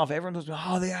makes me laugh. Everyone talks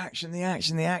about the action.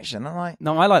 I'm like,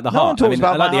 no, I like the heart. I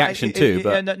like the action too.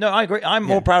 But no, I agree. I'm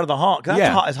more proud of the heart because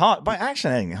heart is hard. But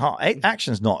action ain't hard.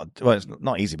 Action's not. Well, it's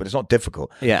not easy, but it's not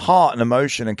difficult. Yeah. Heart and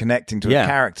emotion and connecting to a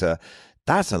character,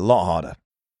 that's a lot harder.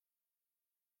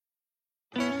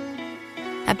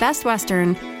 At Best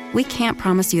Western, we can't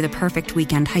promise you the perfect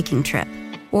weekend hiking trip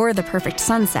or the perfect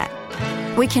sunset.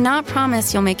 We cannot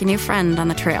promise you'll make a new friend on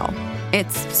the trail.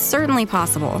 It's certainly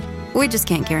possible. We just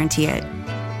can't guarantee it.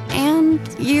 And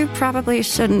you probably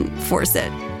shouldn't force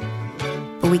it.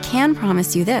 But we can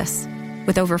promise you this.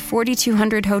 With over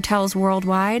 4,200 hotels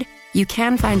worldwide, you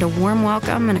can find a warm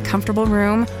welcome and a comfortable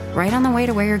room right on the way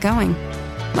to where you're going.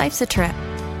 Life's a trip.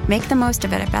 Make the most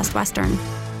of it at Best Western.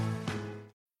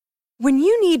 When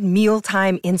you need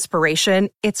mealtime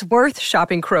inspiration, it's worth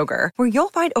shopping Kroger, where you'll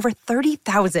find over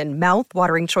 30,000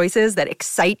 mouth-watering choices that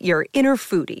excite your inner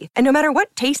foodie. And no matter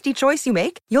what tasty choice you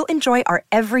make, you'll enjoy our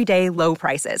everyday low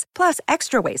prices, plus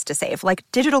extra ways to save, like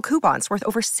digital coupons worth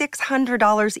over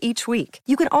 $600 each week.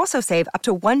 You can also save up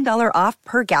to $1 off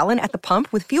per gallon at the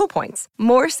pump with fuel points.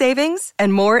 More savings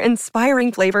and more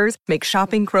inspiring flavors make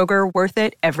shopping Kroger worth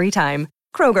it every time.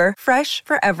 Kroger, fresh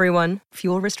for everyone.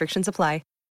 Fuel restrictions apply.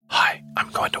 Hi,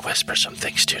 I'm going to whisper some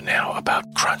things to you now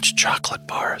about Crunch chocolate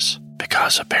bars,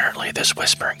 because apparently this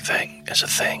whispering thing is a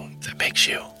thing that makes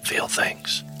you feel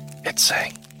things. It's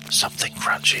saying something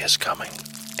crunchy is coming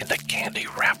in the candy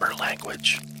wrapper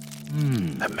language.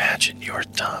 Imagine your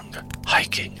tongue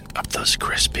hiking up those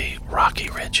crispy, rocky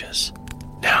ridges.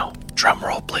 Now, drum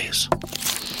roll, please.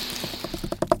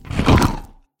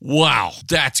 Wow,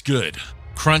 that's good.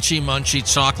 Crunchy, munchy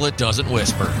chocolate doesn't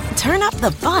whisper. Turn up the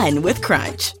fun with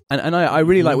Crunch. And I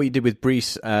really like what you did with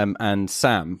Brees and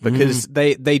Sam, because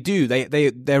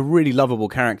they're really lovable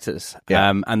characters.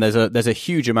 Yeah. And there's a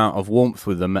huge amount of warmth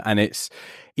with them, and it's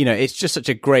just such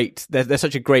a great they're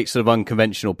such a great sort of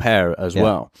unconventional pair as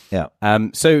well. Yeah.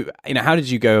 So how did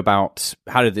you go about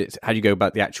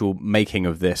the actual making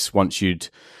of this once you'd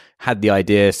had the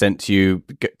idea sent to you,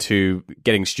 to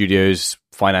getting studios,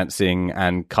 financing,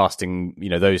 and casting,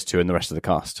 those two and the rest of the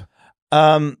cast?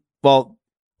 Well,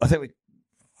 I think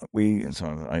we.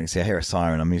 Sorry, I see. I hear a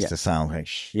siren. I'm used to sound. Hey,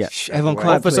 yeah, everyone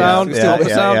quiet for sound.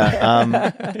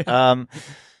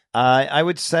 I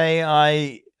would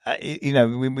say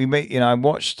we made. I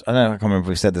watched. I can't remember if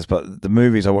we said this, but the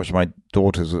movies I watched with my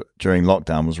daughters during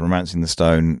lockdown was *Romancing the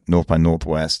Stone*, *North by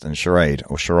Northwest*, and *Charade*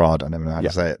 or *Charade*. I never know how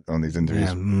to say it on these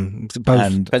interviews. Both.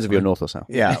 And, depends if you're North or South.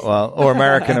 Yeah, well, or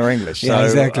American or English. Yeah, so,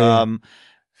 exactly.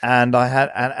 And I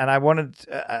had, and I wanted,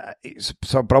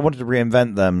 but I wanted to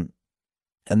reinvent them,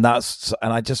 and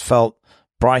I just felt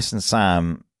Bryce and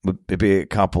Sam would be a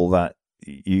couple that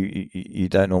you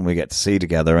don't normally get to see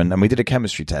together, and we did a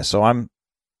chemistry test. So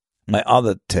my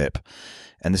other tip,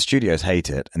 and the studios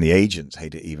hate it, and the agents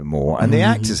hate it even more, and the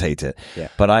actors hate it. Yeah.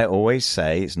 But I always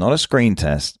say it's not a screen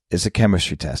test; it's a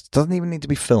chemistry test. It doesn't even need to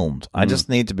be filmed. I just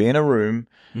need to be in a room,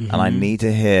 and I need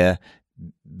to hear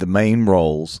the main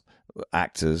roles.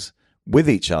 Actors with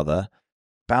each other,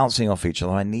 bouncing off each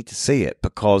other. I need to see it,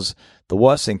 because the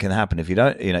worst thing can happen if you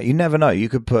don't. You never know. You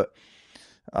could put,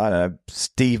 I don't know,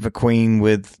 Steve McQueen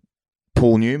with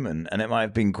Paul Newman, and it might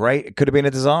have been great. It could have been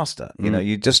a disaster.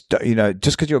 You just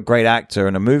because you're a great actor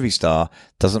and a movie star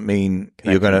doesn't mean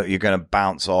you're gonna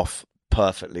bounce off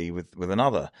perfectly with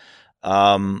another.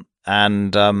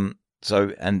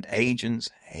 So agents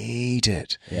hate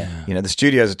it. Yeah. The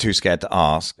studios are too scared to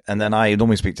ask. And then I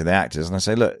normally speak to the actors and I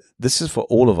say, look, this is for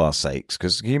all of our sakes.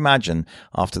 Because can you imagine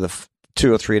after the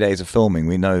 2 or 3 days of filming,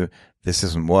 we know this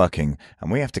isn't working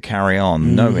and we have to carry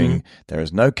on knowing there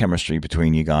is no chemistry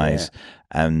between you guys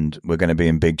and we're going to be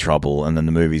in big trouble. And then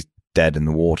the movie's dead in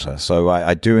the water. So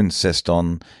I do insist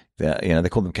on they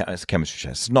call them it's a chemistry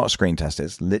test. It's not a screen test.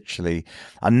 It's literally.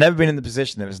 I've never been in the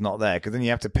position that it's not there, because then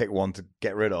you have to pick one to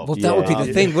get rid of. Well, that would be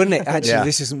the thing, wouldn't it? Actually,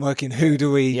 this isn't working. Who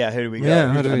do we? Yeah, who do we go?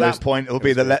 Yeah, At that point, it'll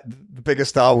be the bigger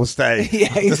star will stay.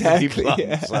 Yeah, exactly.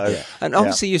 And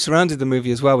obviously, you surrounded the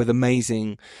movie as well with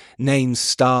amazing names,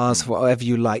 stars, whatever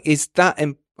you like. Is that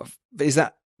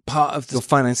part of the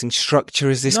financing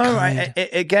structure? Is this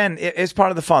it's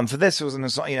part of the fun. For this, it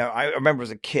was I remember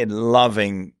as a kid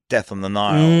loving Death on the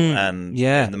Nile and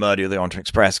The Murder of the Orient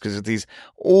Express, because of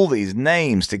all these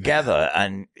names together,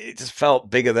 and it just felt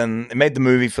bigger it made the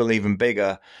movie feel even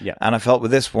bigger. Yeah. And I felt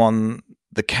with this one,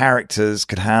 the characters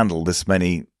could handle this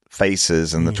many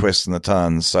faces and the twists and the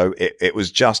turns, so it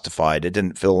was justified. It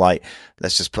didn't feel like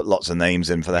let's just put lots of names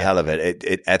in for the hell of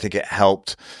it. I think it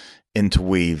helped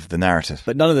interweave the narrative.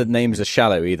 But none of the names are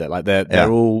shallow either. Like they're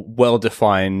all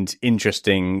well-defined,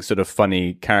 interesting, sort of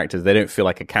funny characters. They don't feel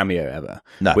like a cameo ever.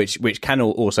 No. Which can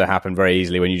also happen very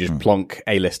easily when you just plonk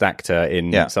A-list actor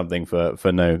in something for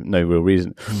no real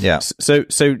reason. Yeah. So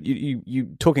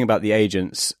you talking about the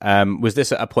agents, was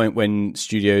this at a point when the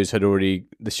studio had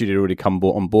already come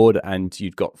on board and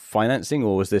you'd got financing,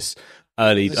 or was this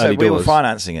early doors? We were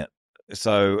financing it.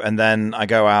 So, and then I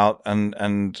go out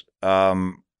and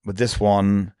with this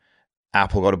one,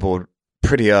 Apple got aboard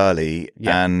pretty early,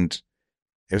 and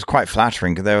it was quite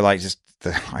flattering, because they were like,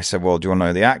 I said, well, do you want to know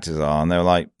who the actors are? And they were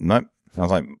like, nope. I was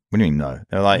like, what do you mean no?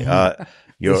 They were like,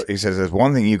 he says, there's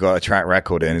one thing you got a track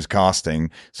record in is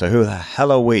casting. So who the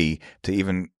hell are we to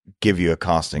even give you a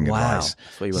casting advice?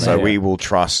 So we will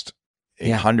trust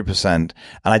 100%. And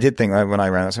I did think when I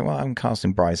ran, I said, well, I'm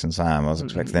casting Bryce and Sam. I was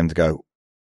expecting them to go,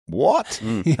 what?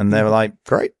 And they were like,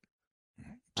 great.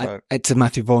 It's a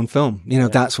Matthew Vaughn film.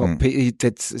 That's what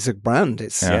it's a brand.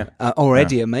 It's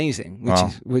already amazing,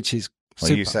 which is. Well,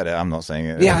 super. You said it. I'm not saying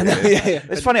it. Yeah, I know. Yeah.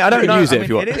 It's funny. I don't know. Use it if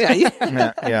you want.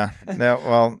 Yeah.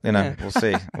 Well, we'll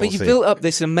see. But you built up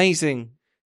this amazing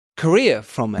career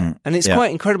from it, and it's quite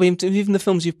incredible. Even the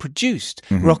films you've produced,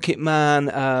 Rocket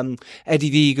Man, Eddie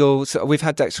the Eagle. So we've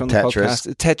had Dexter on the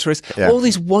podcast. Tetris. All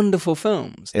these wonderful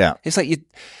films. Yeah. It's like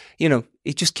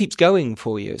it just keeps going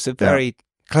for you. It's a very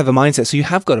clever mindset. So you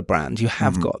have got a brand. You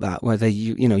have got that, whether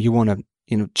you want to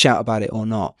shout about it or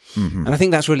not. And I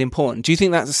think that's really important. Do you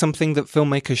think that's something that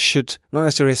filmmakers should not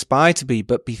necessarily aspire to be,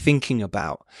 but be thinking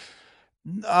about?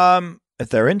 If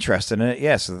they're interested in it,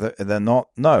 yes. If they're not,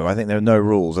 no. I think there are no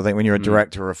rules. I think when you're a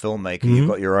director or a filmmaker, you've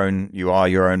got you are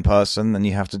your own person, and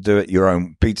you have to do it your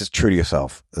own. Be just true to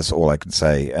yourself. That's all I can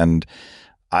say. And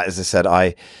as I said,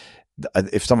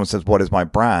 if someone says, what is my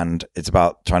brand? It's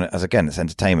about trying to, it's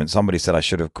entertainment. Somebody said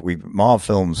Marv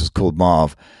Films was called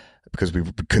Marv because we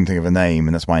couldn't think of a name,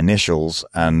 and that's my initials,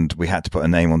 and we had to put a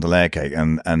name on the layer cake,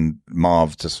 and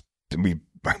Marv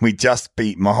we just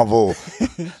beat Marvel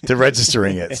to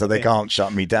registering it, so they can't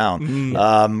shut me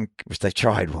down. Which they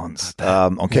tried once.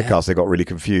 On Kick-Ass, they got really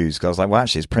confused because I was like, well,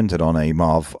 actually, it's printed on a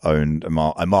Marvel-owned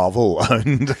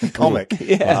comic.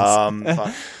 Yes.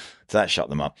 So that shut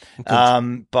them up.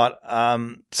 But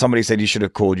somebody said you should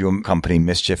have called your company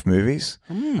Mischief Movies.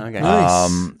 Okay. Nice.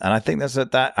 And I think that's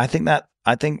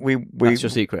I think we that's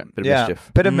your secret. Bit of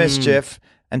mischief. Bit of mischief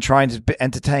and trying to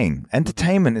entertain.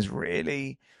 Entertainment is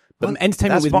really. But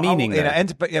entertainment with meaning.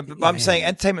 I'm saying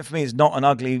entertainment for me is not an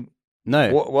ugly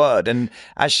word. And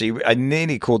actually, I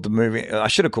nearly called the movie. I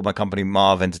should have called my company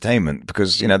Marv Entertainment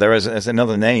because there is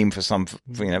another name for some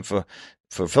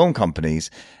for film companies,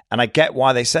 and I get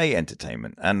why they say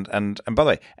entertainment. And by the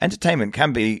way, entertainment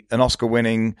can be an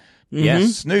Oscar-winning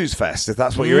snooze fest if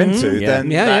that's what you're into. Then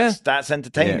that's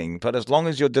entertaining. But as long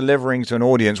as you're delivering to an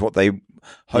audience what they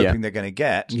hoping they're going to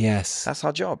get, that's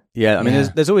our job. Yeah, I mean,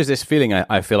 there's always this feeling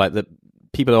I feel like that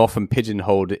people are often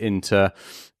pigeonholed into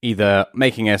either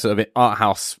making a sort of art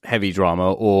house heavy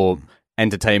drama or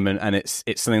entertainment, and it's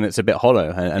something that's a bit hollow.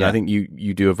 And I think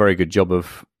you do a very good job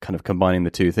of kind of combining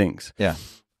the two things. Yeah.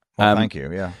 Well, thank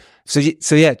you. Yeah. So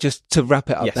just to wrap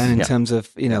it up in terms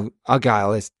of,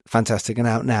 Argylle is fantastic and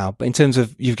out now, but in terms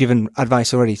of, you've given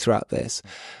advice already throughout this,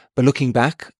 but looking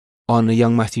back on a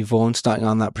young Matthew Vaughn starting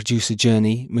on that producer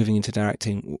journey, moving into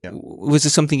directing, was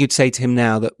there something you'd say to him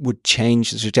now that would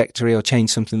change the trajectory or change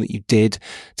something that you did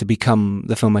to become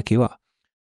the filmmaker you are?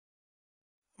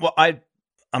 Well,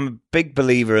 I'm a big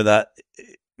believer that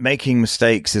making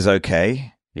mistakes is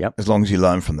okay, as long as you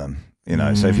learn from them.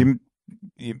 So if you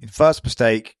first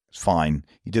mistake, it's fine.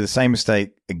 You do the same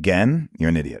mistake again, you're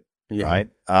an idiot, right?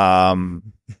 Don't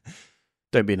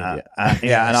be an idiot.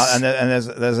 And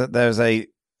there's a,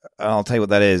 and I'll tell you what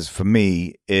that is for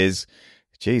me is.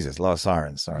 Jesus, a lot of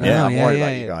sirens. Sorry. I'm worried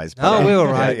about you guys. But, we're all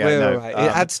right. We're all right.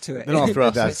 It adds to it.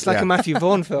 It's like a Matthew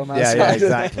Vaughn film. Yeah,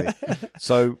 exactly.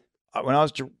 So when I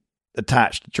was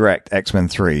attached to direct X-Men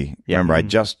 3, remember I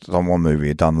just on one movie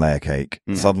had done Layer Cake.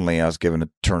 Suddenly I was given a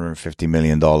 $250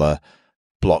 million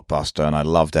blockbuster, and I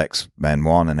loved X-Men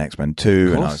 1 and X-Men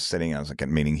 2, and I was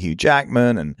meeting Hugh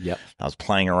Jackman, and I was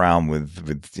playing around with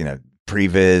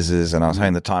previses, and I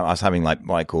was having like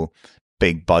what I call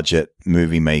big budget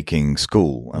movie making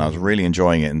school, and I was really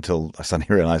enjoying it until I suddenly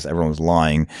realized everyone was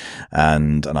lying,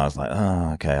 and I was like,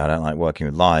 oh, okay, I don't like working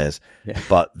with liars.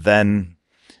 But then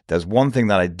there's one thing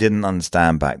that I didn't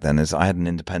understand back then is I had an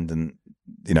independent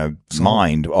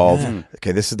mind of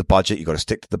okay, this is the budget, you got to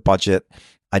stick to the budget.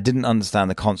 I didn't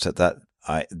understand the concept that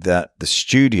the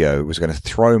studio was going to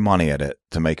throw money at it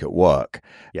to make it work.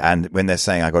 And when they're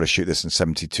saying I got to shoot this in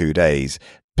 72 days,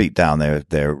 deep down they had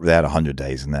 100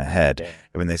 days in their head.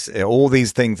 When they all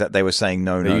these things that they were saying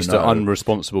no, they're used to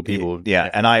unresponsible people.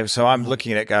 And I'm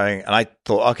looking at it going, and I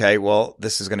thought, okay, well,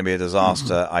 this is going to be a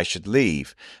disaster. I should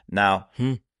leave now.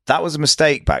 That was a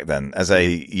mistake back then as a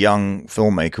young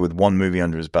filmmaker with one movie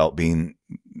under his belt, being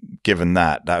given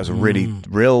that was a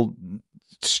real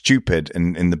stupid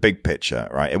in the big picture,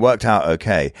 right? It worked out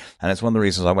okay, and it's one of the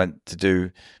reasons I went to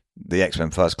do the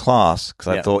X-Men First Class, because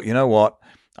I thought, you know what,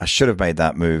 I should have made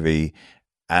that movie,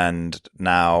 and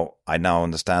I now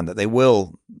understand that they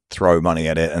will throw money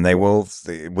at it, and they will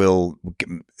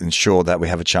ensure that we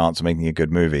have a chance of making a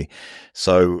good movie.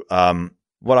 So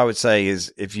what I would say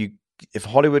is, if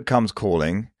Hollywood comes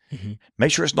calling,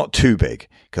 make sure it's not too big,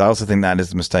 because I also think that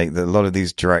is the mistake that a lot of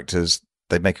these directors,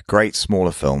 They'd make a great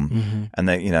smaller film, and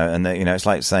they it's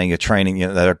like saying you're training.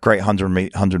 They're great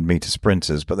 100 meter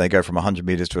sprinters, but they go from 100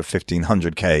 meters to a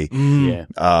 1500k.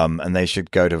 And they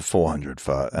should go to 400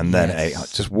 and then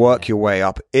 800. Just work your way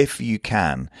up if you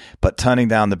can. But turning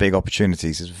down the big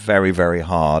opportunities is very, very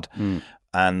hard.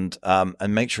 And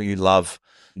make sure you love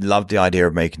the idea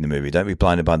of making the movie. Don't be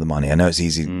blinded by the money. I know it's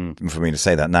easy for me to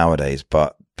say that nowadays,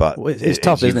 but it's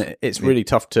tough, isn't it? It's really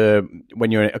tough to,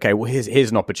 when you're okay. Well,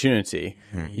 here's an opportunity.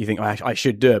 You think, I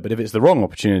should do it, but if it's the wrong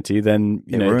opportunity, then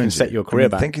it can set your career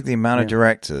back. Think of the amount of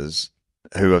directors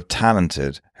who are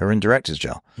talented who are in director's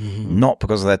jail, not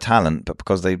because of their talent, but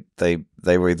because they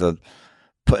were either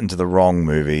put into the wrong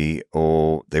movie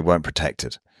or they weren't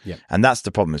protected. Yeah. And that's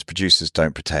the problem, is producers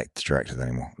don't protect the directors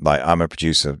anymore. Like, I'm a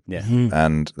producer,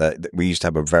 and we used to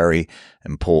have a very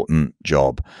important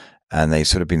job, and they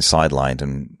sort of been sidelined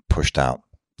and pushed out.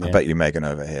 I bet you Megan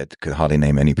over here could hardly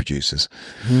name any producers.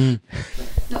 Not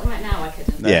right now, I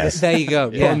couldn't. Yes. There you go.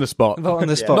 Put on the spot.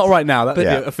 Not right now. That's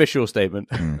the official statement.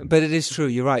 But it is true.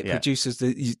 You're right. Producers,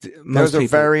 There's a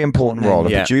very important role. A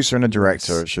producer and a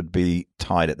director should be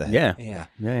tied at the head.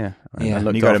 Yeah.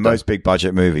 And you go to most big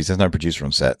budget movies, there's no producer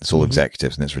on set. It's all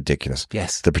executives, and it's ridiculous.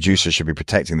 Yes. The producer should be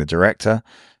protecting the director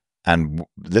and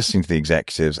listening to the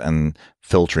executives and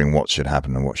filtering what should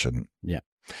happen and what shouldn't. Yeah.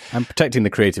 And protecting the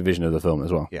creative vision of the film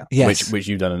as well. Yeah. Yes. Which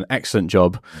you've done an excellent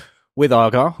job with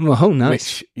Argylle. Oh,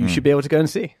 nice. Which you should be able to go and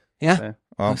see. Yeah. So,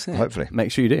 well, hopefully.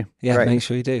 Make sure you do. Yeah, Great. Make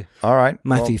sure you do. All right.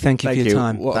 Matthew, thank you for your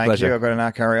time. What a Thank pleasure. you. I've got to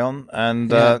now carry on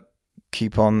and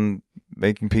keep on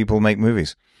making people make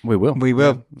movies. We will. We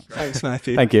will. Thanks,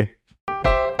 Matthew. Thank you.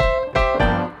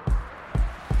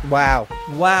 Wow.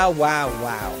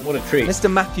 What a treat.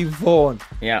 Mr. Matthew Vaughn.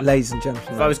 Yeah. Ladies and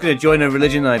gentlemen. If I was going to join a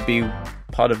religion, I'd be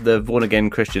part of the Vaughn again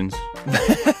Christians.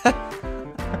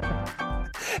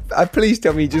 Please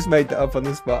tell me you just made that up on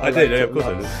the spot. I did, of course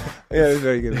I did. Yeah, it was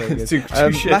very good. Very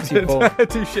good. Matthew Vaughn.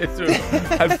 Too shit to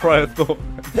have prior thought.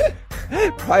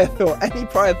 Any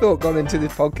prior thought gone into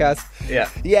this podcast? Yeah.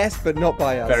 Yes, but not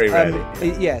by us. Very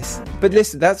rarely. Yes. But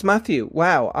listen, that's Matthew.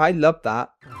 Wow, I love that.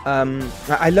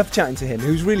 I love chatting to him. He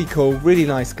was really cool, really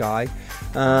nice guy.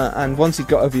 And once he'd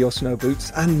got over your snow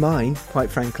boots and mine,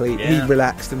 quite frankly, he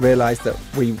relaxed and realised that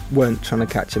we weren't trying to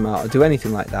catch him out or do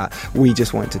anything like that. We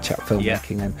just wanted to chat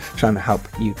filmmaking and trying to help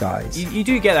you guys. You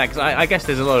do get that, because I guess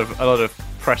there's a lot of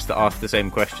press that ask the same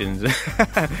questions,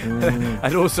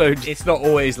 and also it's not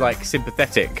always like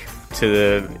sympathetic to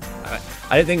the.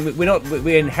 I don't think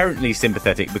we're inherently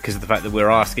sympathetic because of the fact that we're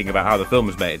asking about how the film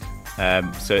was made.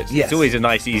 So it's always a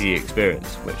nice, easy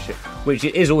experience, which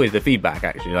is always the feedback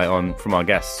actually, like from our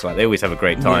guests. Like, they always have a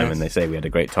great time, and they say we had a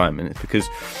great time, and it's because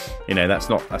that's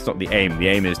not the aim. The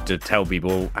aim is to tell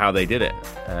people how they did it,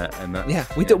 and that,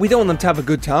 we don't want them to have a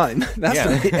good time. That's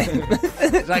not the aim.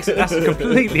 That's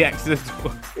completely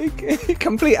accidental.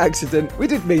 Complete accident. We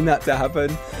didn't mean that to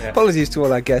happen. Apologies to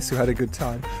all our guests who had a good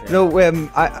time. No,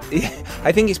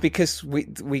 I think it's because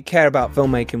we care about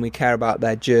filmmaking, we care about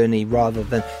their journey rather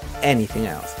than anything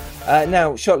else.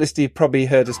 Now, Shotlister, you've probably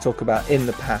heard us talk about in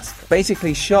the past.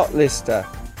 Basically, Shotlister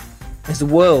is the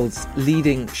world's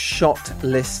leading shot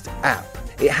list app.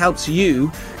 It helps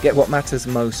you get what matters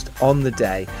most on the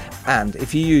day. And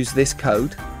if you use this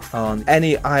code on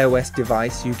any iOS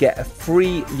device, you get a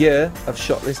free year of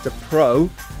Shotlister Pro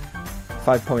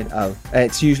 5.0.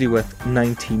 It's usually worth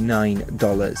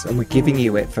 $99, and we're giving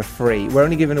you it for free. We're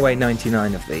only giving away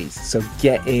 99 of these, so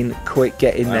get in quick,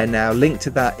 get in there now. Link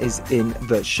to that is in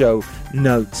the show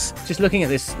notes. Just looking at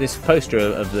this poster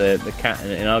of the cat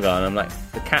in Argylle, and I'm like,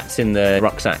 the cat's in the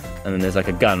rucksack, and then there's like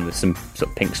a gun with some sort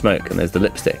of pink smoke, and there's the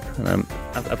lipstick, and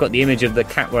I've got the image of the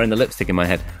cat wearing the lipstick in my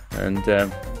head, and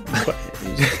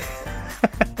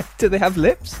do they have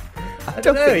lips? I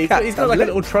don't know. He's got like a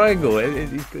little triangle.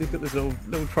 He's got this little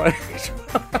triangle.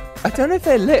 I don't know if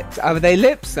they're lips. Are they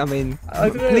lips? I mean,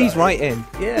 please write in.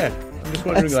 Yeah, I'm just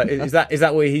wondering. Like, is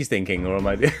that what he's thinking, or am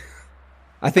I?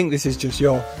 I think this is just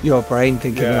your brain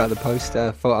thinking about the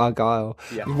poster for Argylle.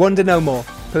 Yeah. You want to know more?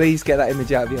 Please get that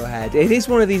image out of your head. It is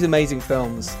one of these amazing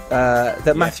films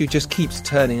that Matthew just keeps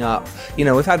turning up. You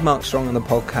know, we've had Mark Strong on the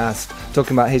podcast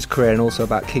talking about his career and also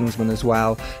about Kingsman as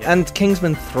well. Yeah. And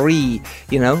Kingsman 3,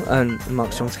 you know, and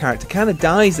Mark Strong's character kind of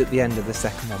dies at the end of the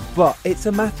second one. But it's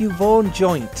a Matthew Vaughn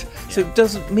joint. So it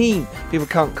doesn't mean people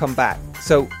can't come back.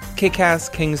 So Kick-Ass,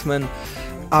 Kingsman,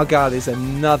 Argylle is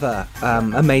another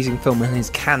amazing film in his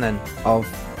canon of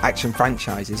action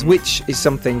franchises, which is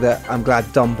something that I'm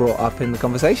glad Dom brought up in the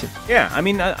conversation. Yeah, I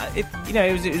mean, it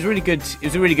was really good. It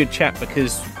was a really good chat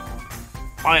because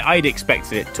I'd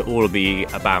expected it to all be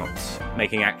about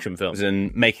making action films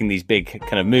and making these big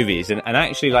kind of movies, and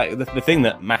actually, like the thing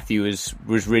that Matthew was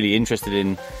really interested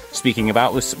in speaking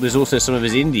about was also some of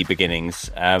his indie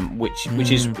beginnings,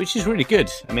 which is really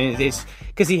good. I mean, it's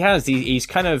because he's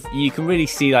kind of, you can really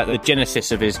see like the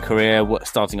genesis of his career,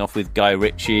 starting off with Guy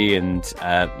Ritchie and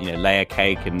Layer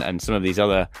Cake and some of these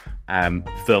other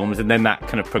films, and then that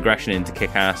kind of progression into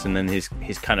Kick-Ass, and then his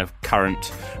kind of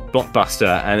current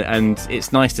blockbuster, and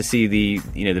it's nice to see the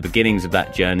beginnings of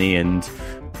that journey. And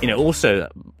also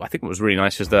I think what was really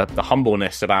nice was the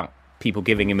humbleness about people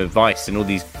giving him advice, and all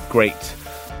these great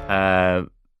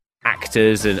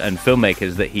actors and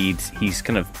filmmakers that he's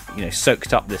kind of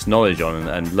soaked up this knowledge on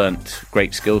and learnt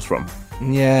great skills from.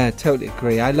 Yeah, totally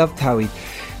agree. I loved how he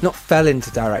not fell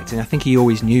into directing. I think he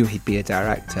always knew he'd be a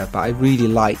director, but I really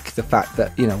like the fact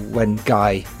that, when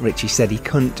Guy Ritchie said he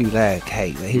couldn't do Layer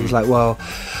Cake, he was like, well,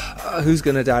 who's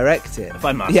going to direct it? If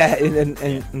I must. Yeah,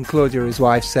 and Claudia, his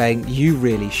wife, saying, you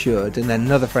really should. And then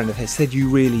another friend of his said, you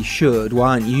really should. Why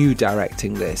aren't you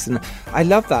directing this? And I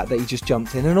love that he just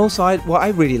jumped in. And also, what I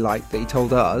really liked that he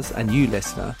told us, and you,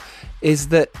 listener, is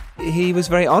that he was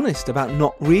very honest about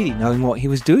not really knowing what he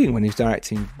was doing when he was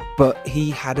directing, but he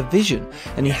had a vision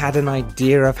and he had an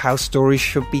idea of how stories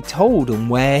should be told and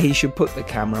where he should put the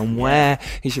camera and where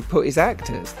he should put his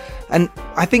actors. And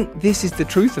I think this is the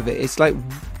truth of it. It's like,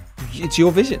 it's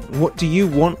your vision. What do you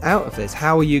want out of this?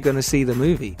 How are you going to see the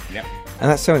movie? Yep.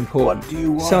 And that's so important. What do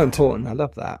you want? So important. I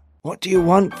love that. What do you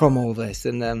want from all this?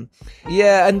 And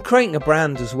and creating a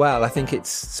brand as well. I think it's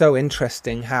so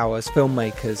interesting how, as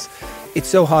filmmakers, it's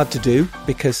so hard to do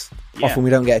because often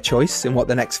we don't get a choice in what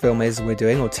the next film is we're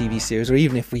doing, or TV series, or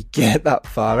even if we get that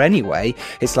far anyway,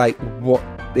 it's like what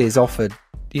is offered,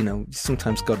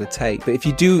 sometimes got to take. But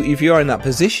if you're in that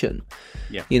position,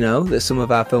 that some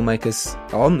of our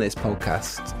filmmakers on this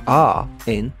podcast are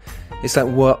in, it's like,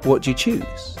 what do you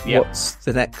choose? Yep. What's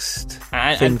the next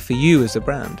thing for you as a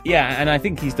brand? Yeah, and I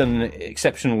think he's done an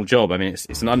exceptional job. I mean,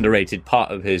 it's an underrated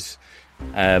part of his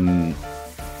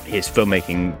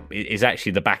filmmaking is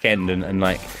actually the back end, and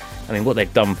like, I mean, what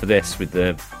they've done for this with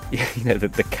the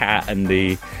the cat and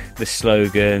the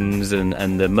slogans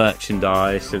and the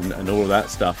merchandise and all of that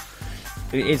stuff.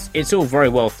 It's all very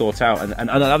well thought out, and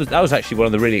that was actually one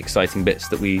of the really exciting bits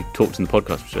that we talked in the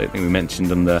podcast, which I think we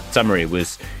mentioned in the summary,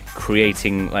 was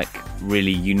creating like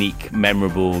really unique,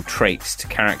 memorable traits to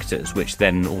characters, which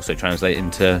then also translate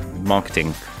into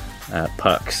marketing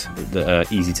perks that are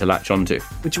easy to latch onto.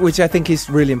 Which I think is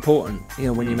really important,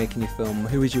 when you're making your film.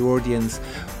 Who is your audience?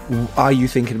 Are you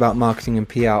thinking about marketing and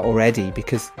PR already?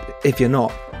 Because if you're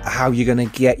not, how are you going to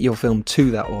get your film to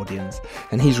that audience?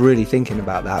 And he's really thinking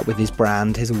about that with his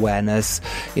brand, his awareness,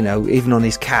 even on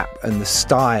his cap and the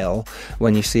style.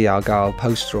 When you see Argylle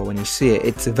poster, or when you see it,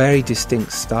 it's a very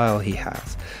distinct style he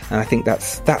has. And I think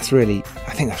that's really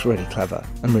clever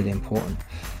and really important.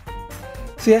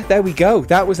 So yeah, there we go.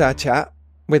 That was our chat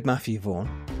with Matthew Vaughn.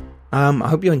 I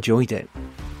hope you enjoyed it.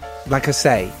 Like I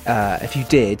say, if you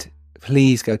did,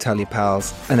 please go tell your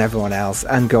pals and everyone else,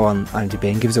 and go on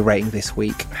IMDb and give us a rating this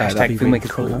week. That'd be really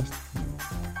cool.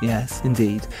 Yes,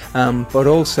 indeed. But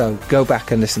also go back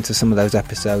and listen to some of those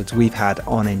episodes we've had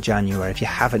on in January if you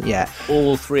haven't yet.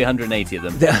 All 380 of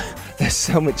them. There's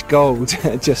so much gold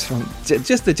just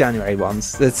the January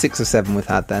ones. There's 6 or 7 we've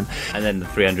had then. And then the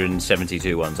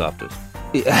 372 ones afterwards.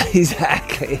 Yeah,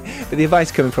 exactly. But the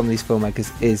advice coming from these filmmakers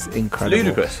is incredible. It's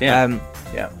ludicrous,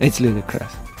 yeah. It's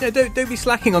ludicrous. Yeah, don't be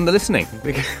slacking on the listening.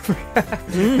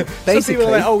 Basically, some people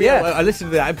are like, oh yeah, I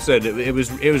listened to that episode. It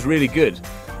was really good.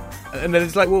 And then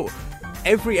it's like, well,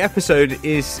 every episode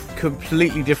is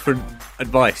completely different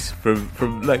advice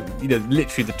from like,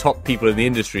 literally the top people in the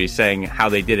industry saying how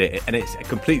they did it, and it's a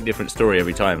completely different story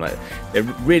every time. Like, there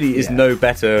really is no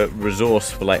better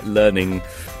resource for like learning,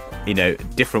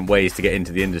 different ways to get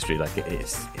into the industry. Like,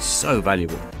 it's so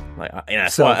valuable. Like,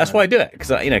 that's why I do it,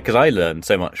 because I learn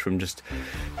so much from just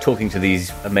talking to these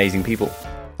amazing people.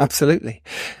 Absolutely.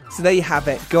 So there you have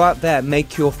it. Go out there,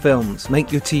 make your films,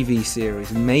 make your TV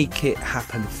series, make it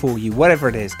happen for you. Whatever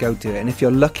it is, go do it. And if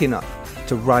you're lucky enough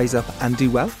to rise up and do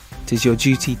well, it is your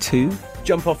duty to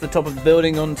jump off the top of the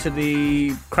building onto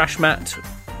the crash mat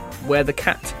where the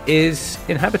cat is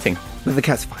inhabiting. But the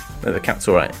cat's fine. No, the cat's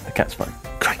all right. The cat's fine.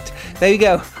 Great. There you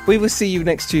go. We will see you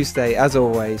next Tuesday, as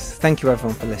always. Thank you,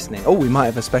 everyone, for listening. Oh, we might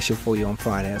have a special for you on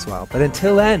Friday as well. But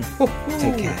until then,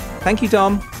 take care. Thank you,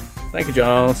 Dom. Thank you,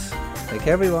 Giles. Take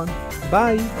care, everyone.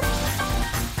 Bye.